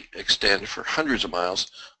may extend for hundreds of miles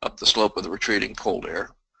up the slope of the retreating cold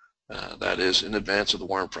air, that is, in advance of the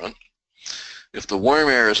warm front. If the warm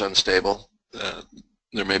air is unstable,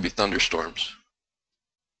 there may be thunderstorms.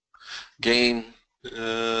 Again,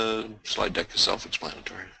 slide deck is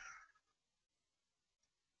self-explanatory.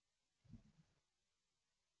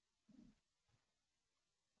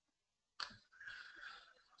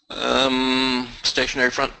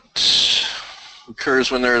 Stationary front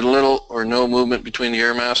occurs when there is little or no movement between the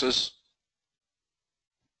air masses.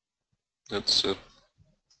 That's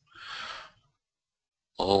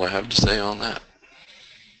all I have to say on that.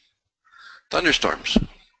 Thunderstorms.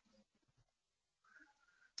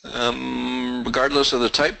 Regardless of the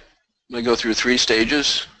type, they go through 3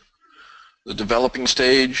 stages: the developing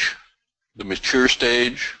stage, the mature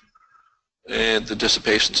stage, and the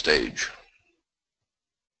dissipation stage.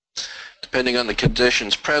 Depending on the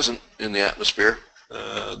conditions present in the atmosphere,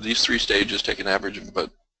 these 3 stages take an average of about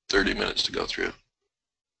 30 minutes to go through.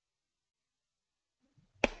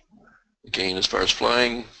 Again, as far as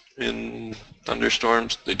flying in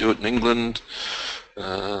thunderstorms, they do it in England,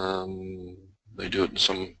 they do it in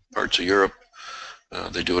some parts of Europe,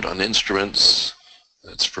 they do it on instruments.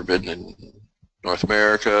 It's forbidden in North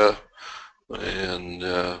America, and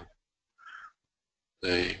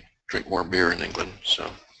they drink warm beer in England. So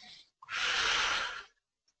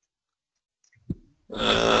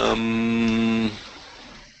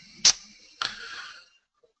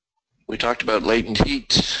we talked about latent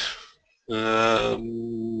heat.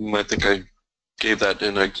 I think I gave that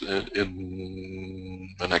in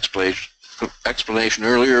an explanation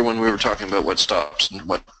earlier when we were talking about what stops and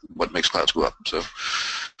what makes clouds go up. So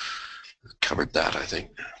covered that, I think.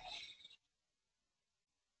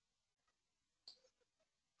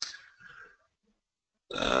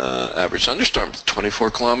 Average thunderstorm, 24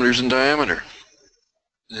 kilometers in diameter.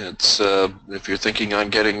 It's if you're thinking on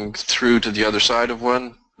getting through to the other side of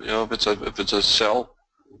one, you know, if it's a cell,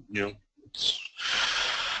 you know, it's,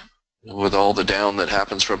 with all the down that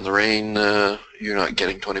happens from the rain, you're not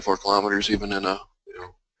getting 24 kilometers even in a, you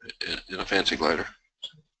know, in a fancy glider.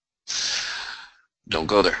 Don't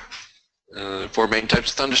go there. 4 main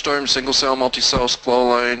types of thunderstorms: single cell, multi-cell, squall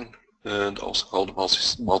line, and also called a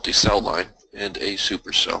multi-cell line, and a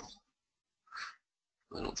supercell.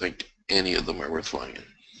 I don't think any of them are worth flying in.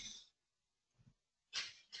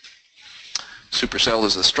 Supercell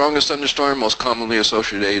is the strongest thunderstorm, most commonly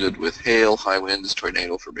associated with hail, high winds,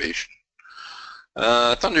 tornado formation.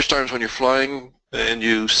 Thunderstorms, when you're flying and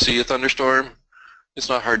you see a thunderstorm, it's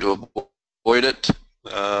not hard to avoid it.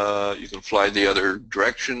 You can fly the other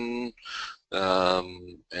direction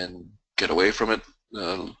and get away from it.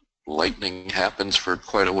 Lightning happens for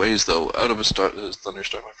quite a ways, though. Out of a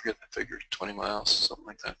thunderstorm, I forget the figure, 20 miles, something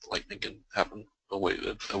like that. Lightning can happen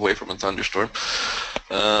away from a thunderstorm.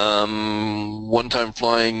 One time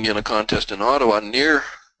flying in a contest in Ottawa near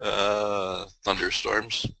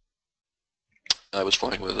thunderstorms. I was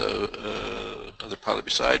flying with another pilot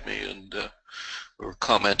beside me, and we were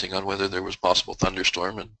commenting on whether there was possible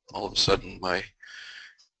thunderstorm, and all of a sudden I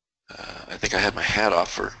think I had my hat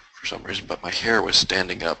off for some reason, but my hair was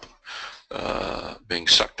standing up, being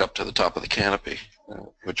sucked up to the top of the canopy, at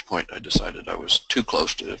which point I decided I was too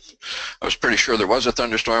close to it. I was pretty sure there was a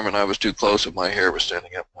thunderstorm, and I was too close, and my hair was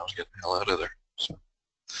standing up, and I was getting the hell out of there. So,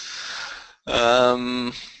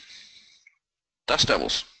 dust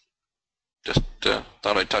devils. Just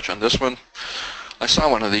thought I'd touch on this one. I saw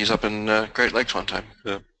one of these up in Great Lakes one time,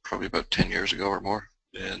 probably about 10 years ago or more,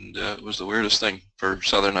 and it was the weirdest thing for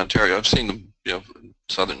southern Ontario. I've seen them, in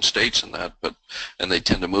southern states and that, and they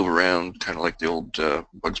tend to move around, kind of like the old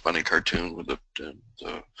Bugs Bunny cartoon with the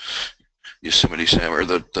Yosemite Sam, or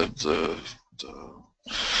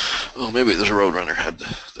oh, maybe there's a Roadrunner had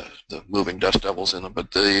the moving dust devils in them,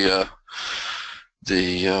 but when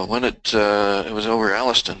it was over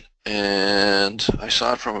Alliston, and I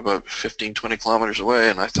saw it from about 15, 20 kilometers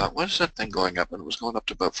away, and I thought, what is that thing going up? And it was going up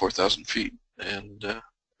to about 4,000 feet, and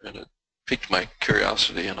it piqued my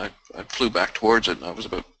curiosity, and I flew back towards it, and I was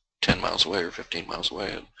about 10 miles away or 15 miles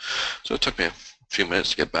away, and so it took me a few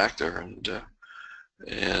minutes to get back there,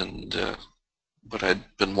 but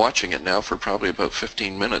I'd been watching it now for probably about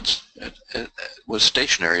 15 minutes. It was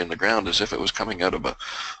stationary in the ground, as if it was coming out of a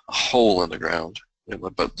hole in the ground,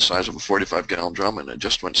 about the size of a 45-gallon drum, and it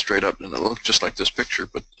just went straight up, and it looked just like this picture,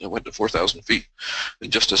 but it went to 4,000 feet. And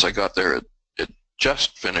just as I got there, it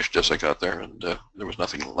just finished as I got there, and there was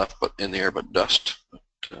nothing left but in the air but dust. But,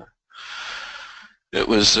 it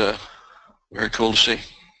was very cool to see.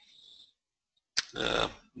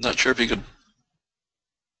 Not sure if you could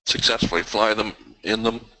successfully fly them in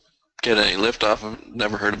them, get any lift off of it.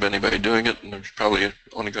 Never heard of anybody doing it, and they're probably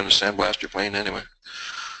only going to sandblast your plane anyway.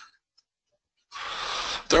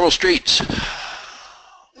 Thermal streets.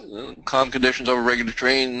 Calm conditions over regular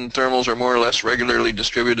terrain. Thermals are more or less regularly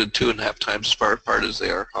distributed 2.5 times as far apart as they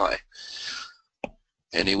are high.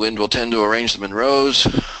 Any wind will tend to arrange them in rows.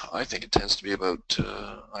 I think it tends to be about,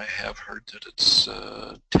 I have heard that it's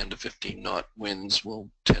 10 to 15 knot winds will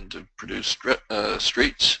tend to produce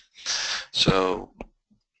streets. So,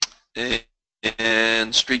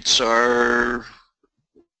 and streets are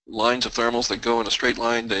lines of thermals that go in a straight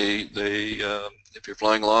line. If you're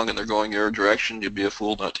flying along and they're going your direction, you'd be a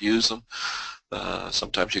fool not to use them.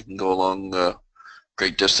 Sometimes you can go along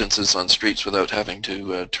great distances on streets without having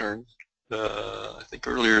to turn. I think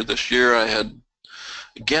earlier this year I had,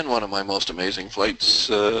 again, one of my most amazing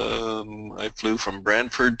flights. I flew from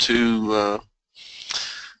Brantford to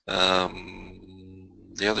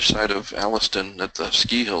the other side of Alliston at the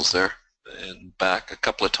ski hills there, and back a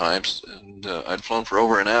couple of times, and I'd flown for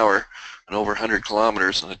over an hour and over 100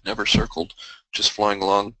 kilometers, and I'd never circled, just flying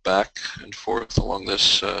along back and forth along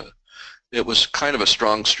this. It was kind of a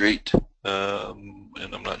strong street, and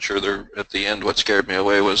I'm not sure there at the end. What scared me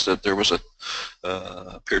away was that there was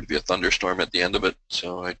appeared to be a thunderstorm at the end of it,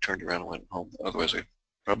 so I turned around and went home. Otherwise I'd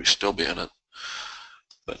probably still be in it.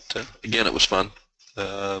 But again, it was fun.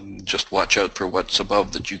 Just watch out for what's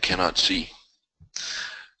above that you cannot see.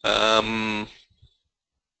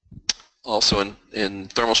 Also in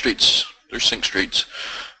thermal streets, there's sink streets.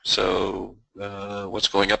 So what's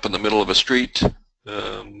going up in the middle of a street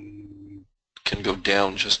can go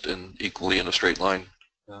down just equally in a straight line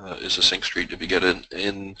is a sink street. If you get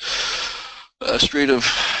in a street of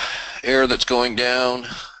air that's going down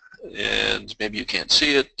and maybe you can't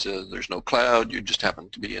see it, there's no cloud, you just happen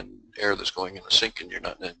to be in air that's going in a sink, and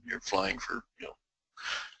you're flying for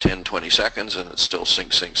 10, 20 seconds and it's still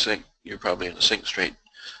sink, sink, sink. You're probably in a sink street.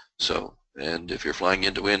 So, and if you're flying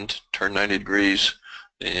into wind, turn 90 degrees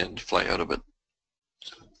and fly out of it.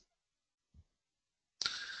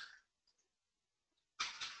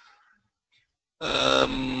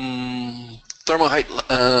 Thermal height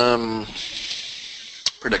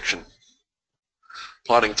prediction.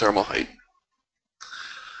 Plotting thermal height.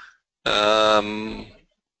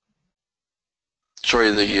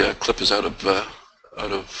 Sorry, the clip is out of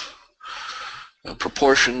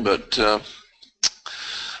proportion, but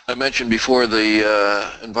I mentioned before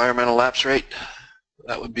the environmental lapse rate.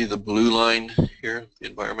 That would be the blue line here, the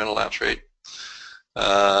environmental lapse rate.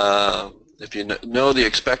 If you know the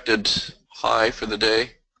expected high for the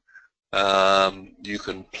day, you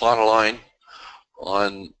can plot a line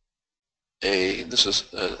on this is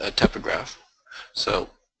a topograph. So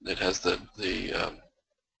it has the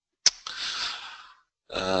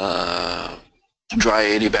dry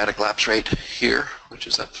adiabatic lapse rate here, which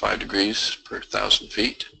is at 5 degrees per 1,000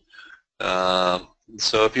 feet.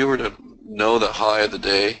 So if you were to know the high of the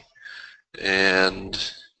day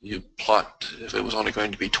and you plot, if it was only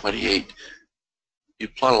going to be 28, you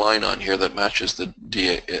plot a line on here that matches the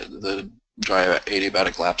dry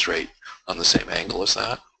adiabatic lapse rate on the same angle as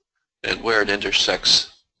that, and where it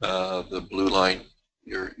intersects the blue line,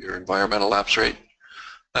 your environmental lapse rate,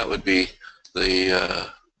 that would be the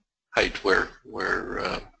height where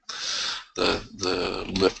the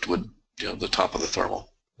lift would, the top of the thermal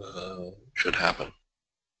should happen.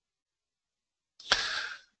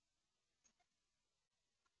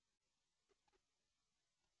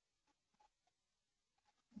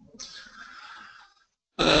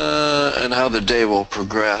 And how the day will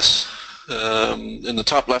progress. In the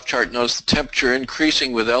top left chart, notice the temperature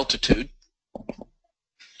increasing with altitude.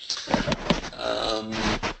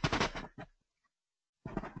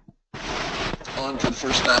 On to the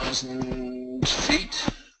first 1,000 feet.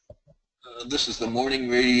 This is the morning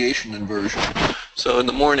radiation inversion. So in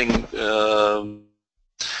the morning, the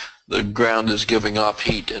ground is giving off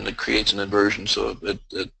heat and it creates an inversion, so the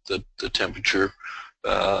temperature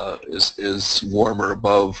is warmer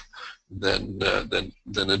above than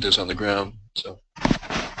it is on the ground. So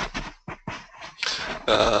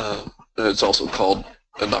it's also called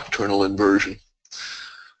a nocturnal inversion.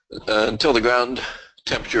 Until the ground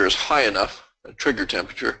temperature is high enough, a trigger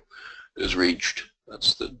temperature is reached.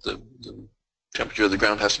 That's the temperature the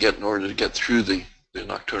ground has to get in order to get through the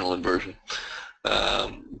nocturnal inversion.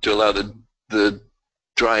 To allow the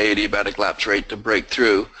dry adiabatic lapse rate to break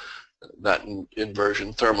through that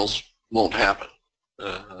inversion, thermals won't happen.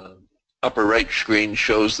 Upper right screen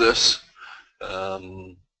shows this.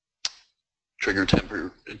 Trigger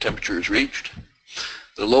temperature is reached.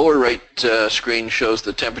 The lower right screen shows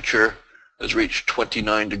the temperature has reached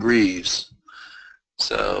 29 degrees.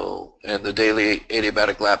 So, and the daily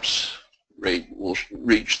adiabatic lapse rate will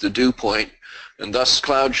reach the dew point, and thus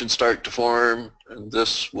clouds should start to form, and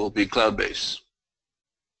this will be cloud base.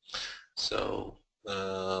 So,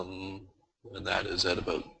 and that is at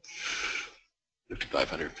about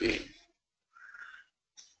 5,500 feet.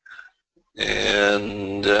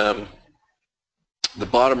 And the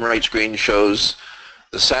bottom right screen shows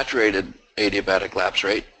the saturated adiabatic lapse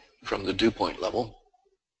rate from the dew point level,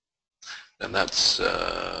 and that's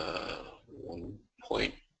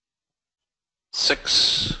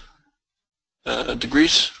 1.6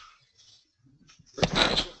 degrees per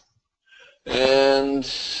 1,000. And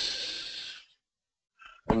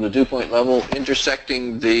from the dew point level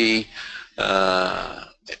intersecting the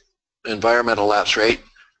environmental lapse rate,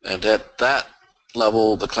 and at that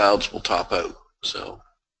level the clouds will top out. So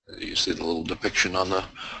you see the little depiction on the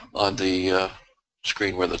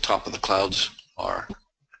screen where the top of the clouds are,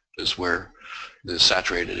 is where the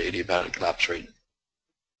saturated adiabatic lapse rate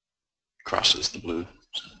crosses the blue.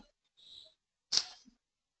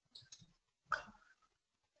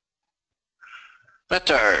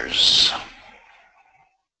 METARs.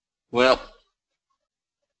 Well,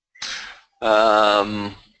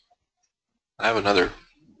 I have another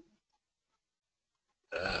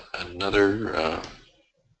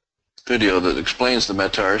video that explains the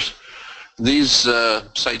METARs. These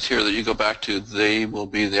sites here that you go back to, they will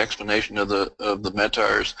be the explanation of the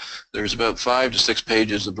METARs. There's about 5 to 6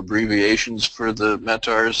 pages of abbreviations for the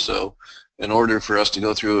METARs, so in order for us to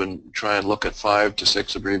go through and try and look at 5 to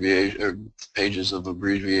 6 pages of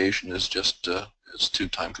abbreviation is just it's too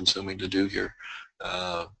time consuming to do here.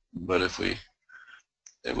 But it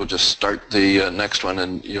will just start the next one,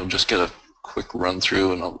 and you'll just get a quick run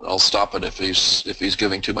through, and I'll stop it if he's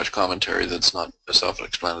giving too much commentary that's not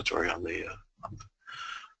self-explanatory on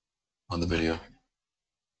the video.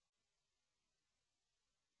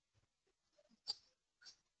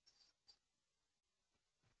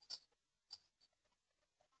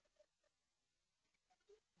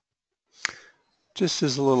 Just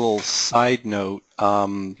as a little side note, Yeah.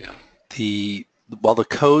 while the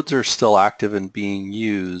codes are still active and being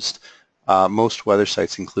used, most weather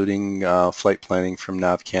sites, including flight planning from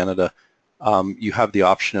Nav Canada, you have the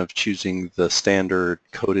option of choosing the standard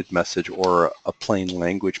coded message or a plain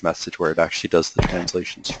language message where it actually does the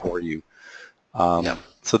translations for you. Yeah.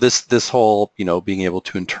 So this whole, being able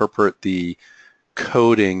to interpret the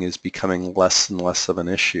coding is becoming less and less of an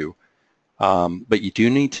issue. But you do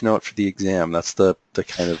need to know it for the exam. That's the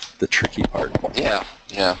kind of the tricky part. Yeah,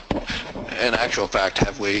 yeah. In actual fact,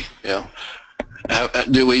 have we,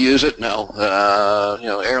 Do we use it? No.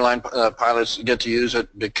 Airline pilots get to use it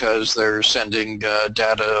because they're sending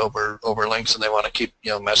data over links, and they want to keep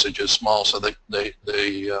messages small, so they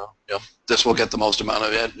this will get the most amount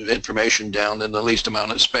of information down in the least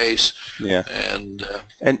amount of space. Yeah.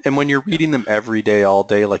 And when you're reading them every day, all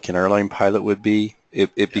day, like an airline pilot would be,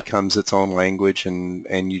 it becomes its own language,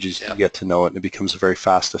 and you just you get to know it, and it becomes a very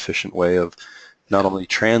fast, efficient way of not only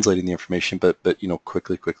translating the information, but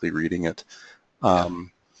quickly reading it.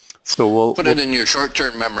 So we'll put it in your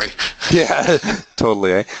short-term memory. Yeah,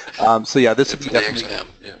 totally. Eh? So yeah, this would be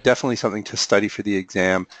definitely something to study for the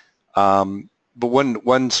exam. But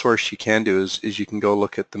one source you can do is you can go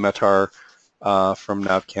look at the METAR from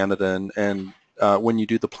Nav Canada, and when you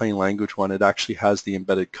do the plain language one, it actually has the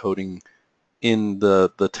embedded coding in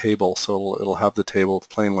the table. So it'll have the table of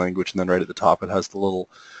plain language, and then right at the top it has the little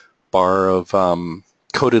bar of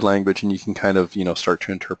coded language, and you can kind of start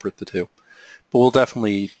to interpret the two. But we'll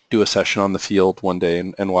definitely do a session on the field one day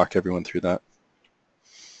and walk everyone through that.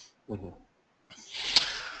 Mm-hmm.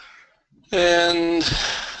 And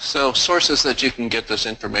so sources that you can get this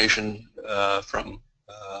information from: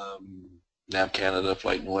 Nav Canada,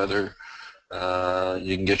 Flight and Weather.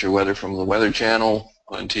 You can get your weather from the Weather Channel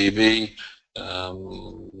on TV.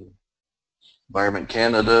 Environment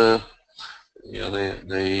Canada.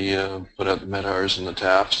 They put out the METARs and the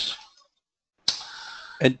TAFs.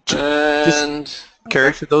 And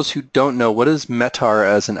Carrie, for those who don't know, what does METAR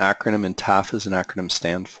as an acronym and TAF as an acronym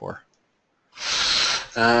stand for?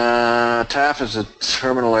 TAF is a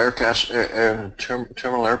terminal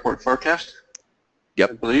terminal airport forecast. Yep.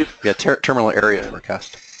 I believe. Yeah, terminal area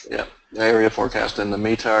forecast. Yeah, area forecast, and the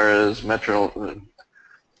METAR is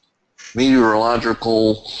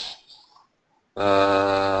meteorological.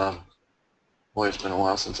 Boy, it's been a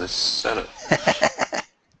while since I said it.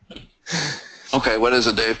 Okay, what is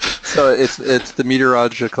it, Dave? So it's the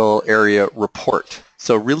meteorological area report.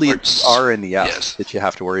 So really it's R and the S that you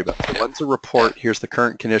have to worry about. So one's a report, here's the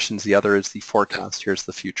current conditions, the other is the forecast, here's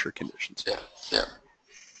the future conditions.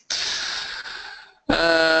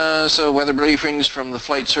 So weather briefings from the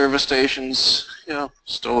flight service stations,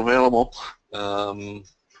 still available.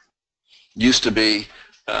 Used to be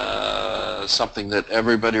something that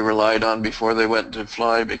everybody relied on before they went to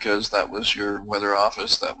fly, because that was your weather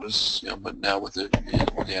office. That was, but now with the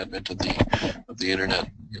advent of the internet,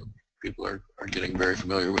 people are getting very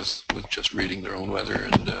familiar with just reading their own weather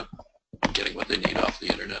and getting what they need off the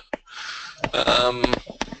internet.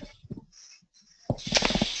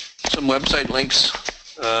 Some website links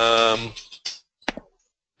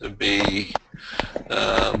would be.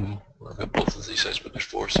 I've got both of these sites, but there's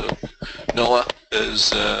 4. So NOAA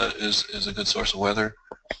is a good source of weather.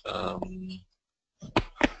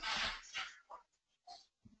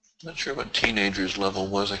 Not sure what teenagers level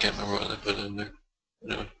was. I can't remember what they put in there.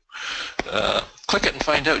 Anyway, click it and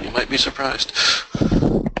find out. You might be surprised.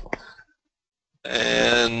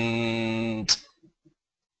 And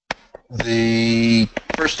the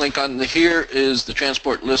first link on here is the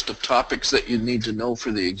transport list of topics that you need to know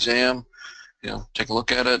for the exam. Take a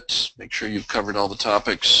look at it, make sure you've covered all the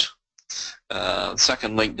topics.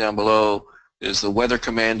 Second link down below is the Weather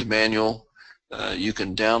Command Manual. You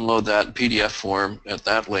can download that in PDF form at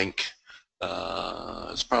that link.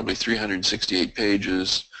 It's probably 368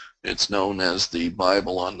 pages. It's known as the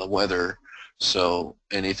Bible on the weather. So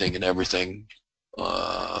anything and everything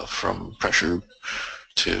from pressure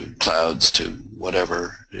to clouds to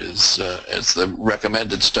whatever is the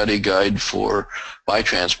recommended study guide by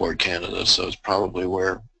Transport Canada. So it's probably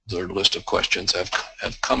where their list of questions have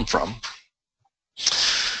come from.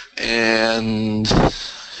 And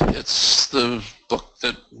it's the book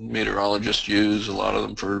that meteorologists use, a lot of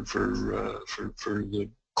them for the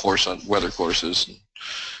course on weather courses. And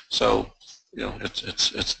so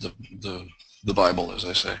it's the Bible, as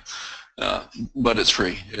I say. But it's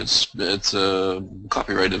free. It's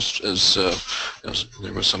copyright as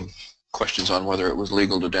there was some questions on whether it was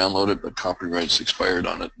legal to download it, but copyright's expired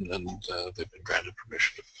on it, and they've been granted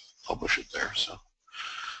permission to publish it there. So,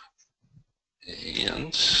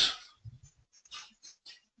 and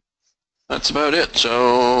that's about it.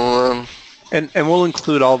 So, and we'll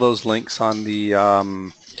include all those links on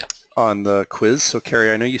the quiz. So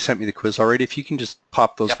Carrie, I know you sent me the quiz already. If you can just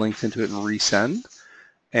pop those links into it and resend.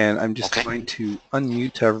 And I'm just going to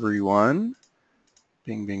unmute everyone.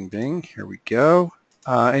 Bing, bing, bing. Here we go.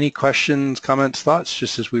 Any questions, comments, thoughts,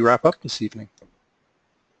 just as we wrap up this evening?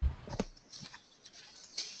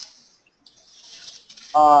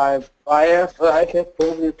 I have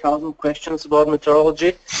probably 1,000 questions about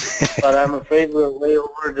meteorology, but I'm afraid we're way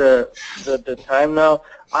over the time now.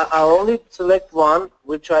 I'll only select one,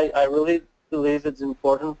 which I really believe it's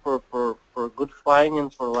important for good flying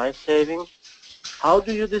and for life saving. How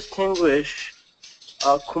do you distinguish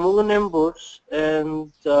cumulonimbus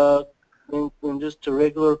and just a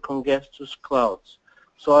regular congestus clouds?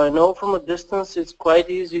 So I know from a distance it's quite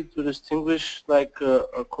easy to distinguish like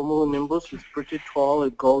a cumulonimbus. It's pretty tall.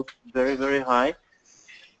 It goes very, very high.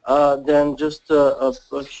 Than just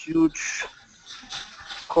a huge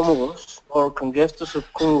cumulus or congestus of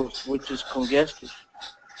cumulus, which is congestus.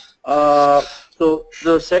 So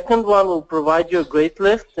the second one will provide you a great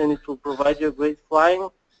lift and it will provide you a great flying.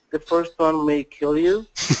 The first one may kill you.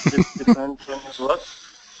 It depends on your luck.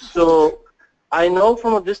 So I know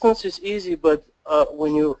from a distance it's easy, but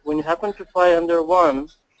when you happen to fly under one,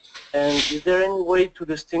 and is there any way to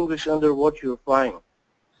distinguish under what you're flying?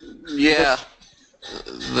 Yeah.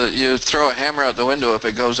 You throw a hammer out the window. If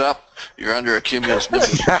it goes up, you're under a cumulus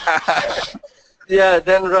nimbus. Yeah,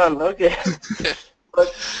 then run. Okay.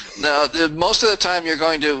 But no, most of the time you're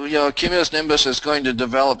going to, cumulus nimbus is going to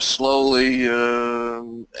develop slowly,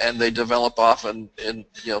 and they develop often. And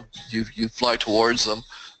you fly towards them.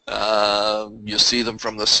 You see them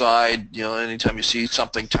from the side. Anytime you see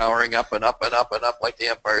something towering up and up and up and up, like the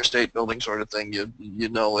Empire State Building sort of thing, you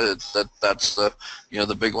know that's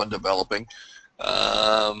the big one developing.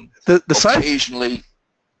 The size, occasionally,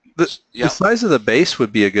 the size of the base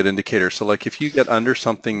would be a good indicator. So like if you get under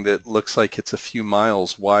something that looks like it's a few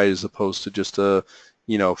miles wide as opposed to just a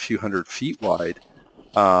few hundred feet wide,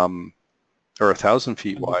 or 1,000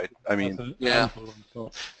 feet wide, I mean, yeah.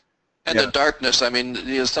 And the darkness, I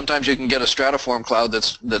mean, sometimes you can get a stratiform cloud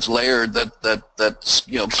that's layered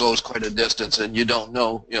that goes quite a distance, and you don't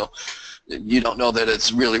know that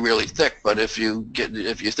it's really, really thick. But if you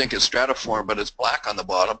think it's stratiform but it's black on the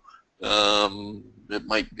bottom, it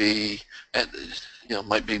might be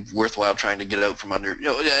worthwhile trying to get out from under.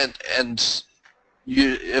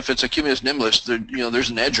 If it's a cumulus nimbus, there's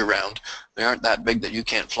an edge around. They aren't that big that you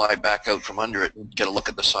can't fly back out from under it and get a look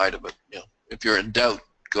at the side of it. If you're in doubt,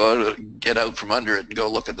 get out from under it and go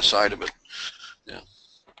look at the side of it. Yeah.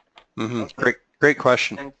 Mm-hmm. Great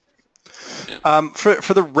question.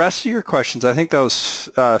 For the rest of your questions, I think that was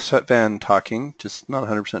Svetvan talking, just not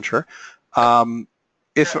 100% sure.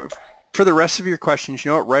 For the rest of your questions,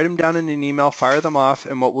 write them down in an email, fire them off,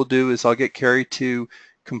 and what we'll do is I'll get Carrie to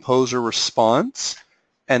compose a response,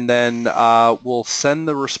 and then we'll send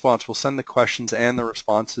the response, we'll send the questions and the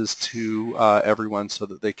responses to everyone so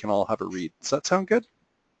that they can all have a read. Does that sound good?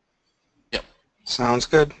 Yep. Sounds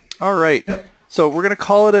good. All right. So we're going to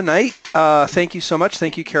call it a night. Thank you so much.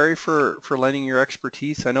 Thank you, Carrie, for lending your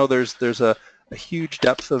expertise. I know there's a huge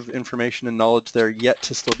depth of information and knowledge there yet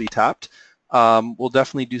to still be tapped. We'll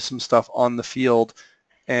definitely do some stuff on the field.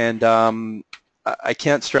 And I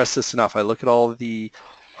can't stress this enough. I look at all of the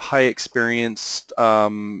high experienced,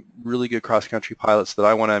 really good cross-country pilots that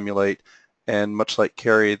I want to emulate. And much like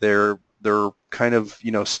Carrie, they're kind of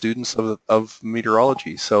students of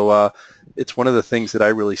meteorology. So it's one of the things that I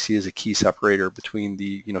really see as a key separator between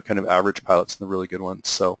the kind of average pilots and the really good ones.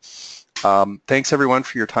 So thanks everyone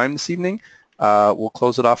for your time this evening. We'll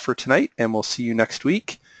close it off for tonight, and we'll see you next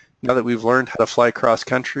week. Now that we've learned how to fly cross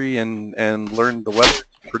country and learned the weather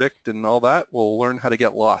to predict and all that, we'll learn how to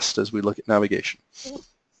get lost as we look at navigation.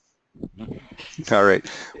 All right,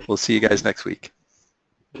 we'll see you guys next week.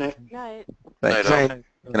 Night. Thanks. Night.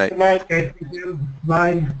 Good night. Good night.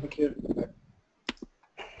 Bye. Thank you.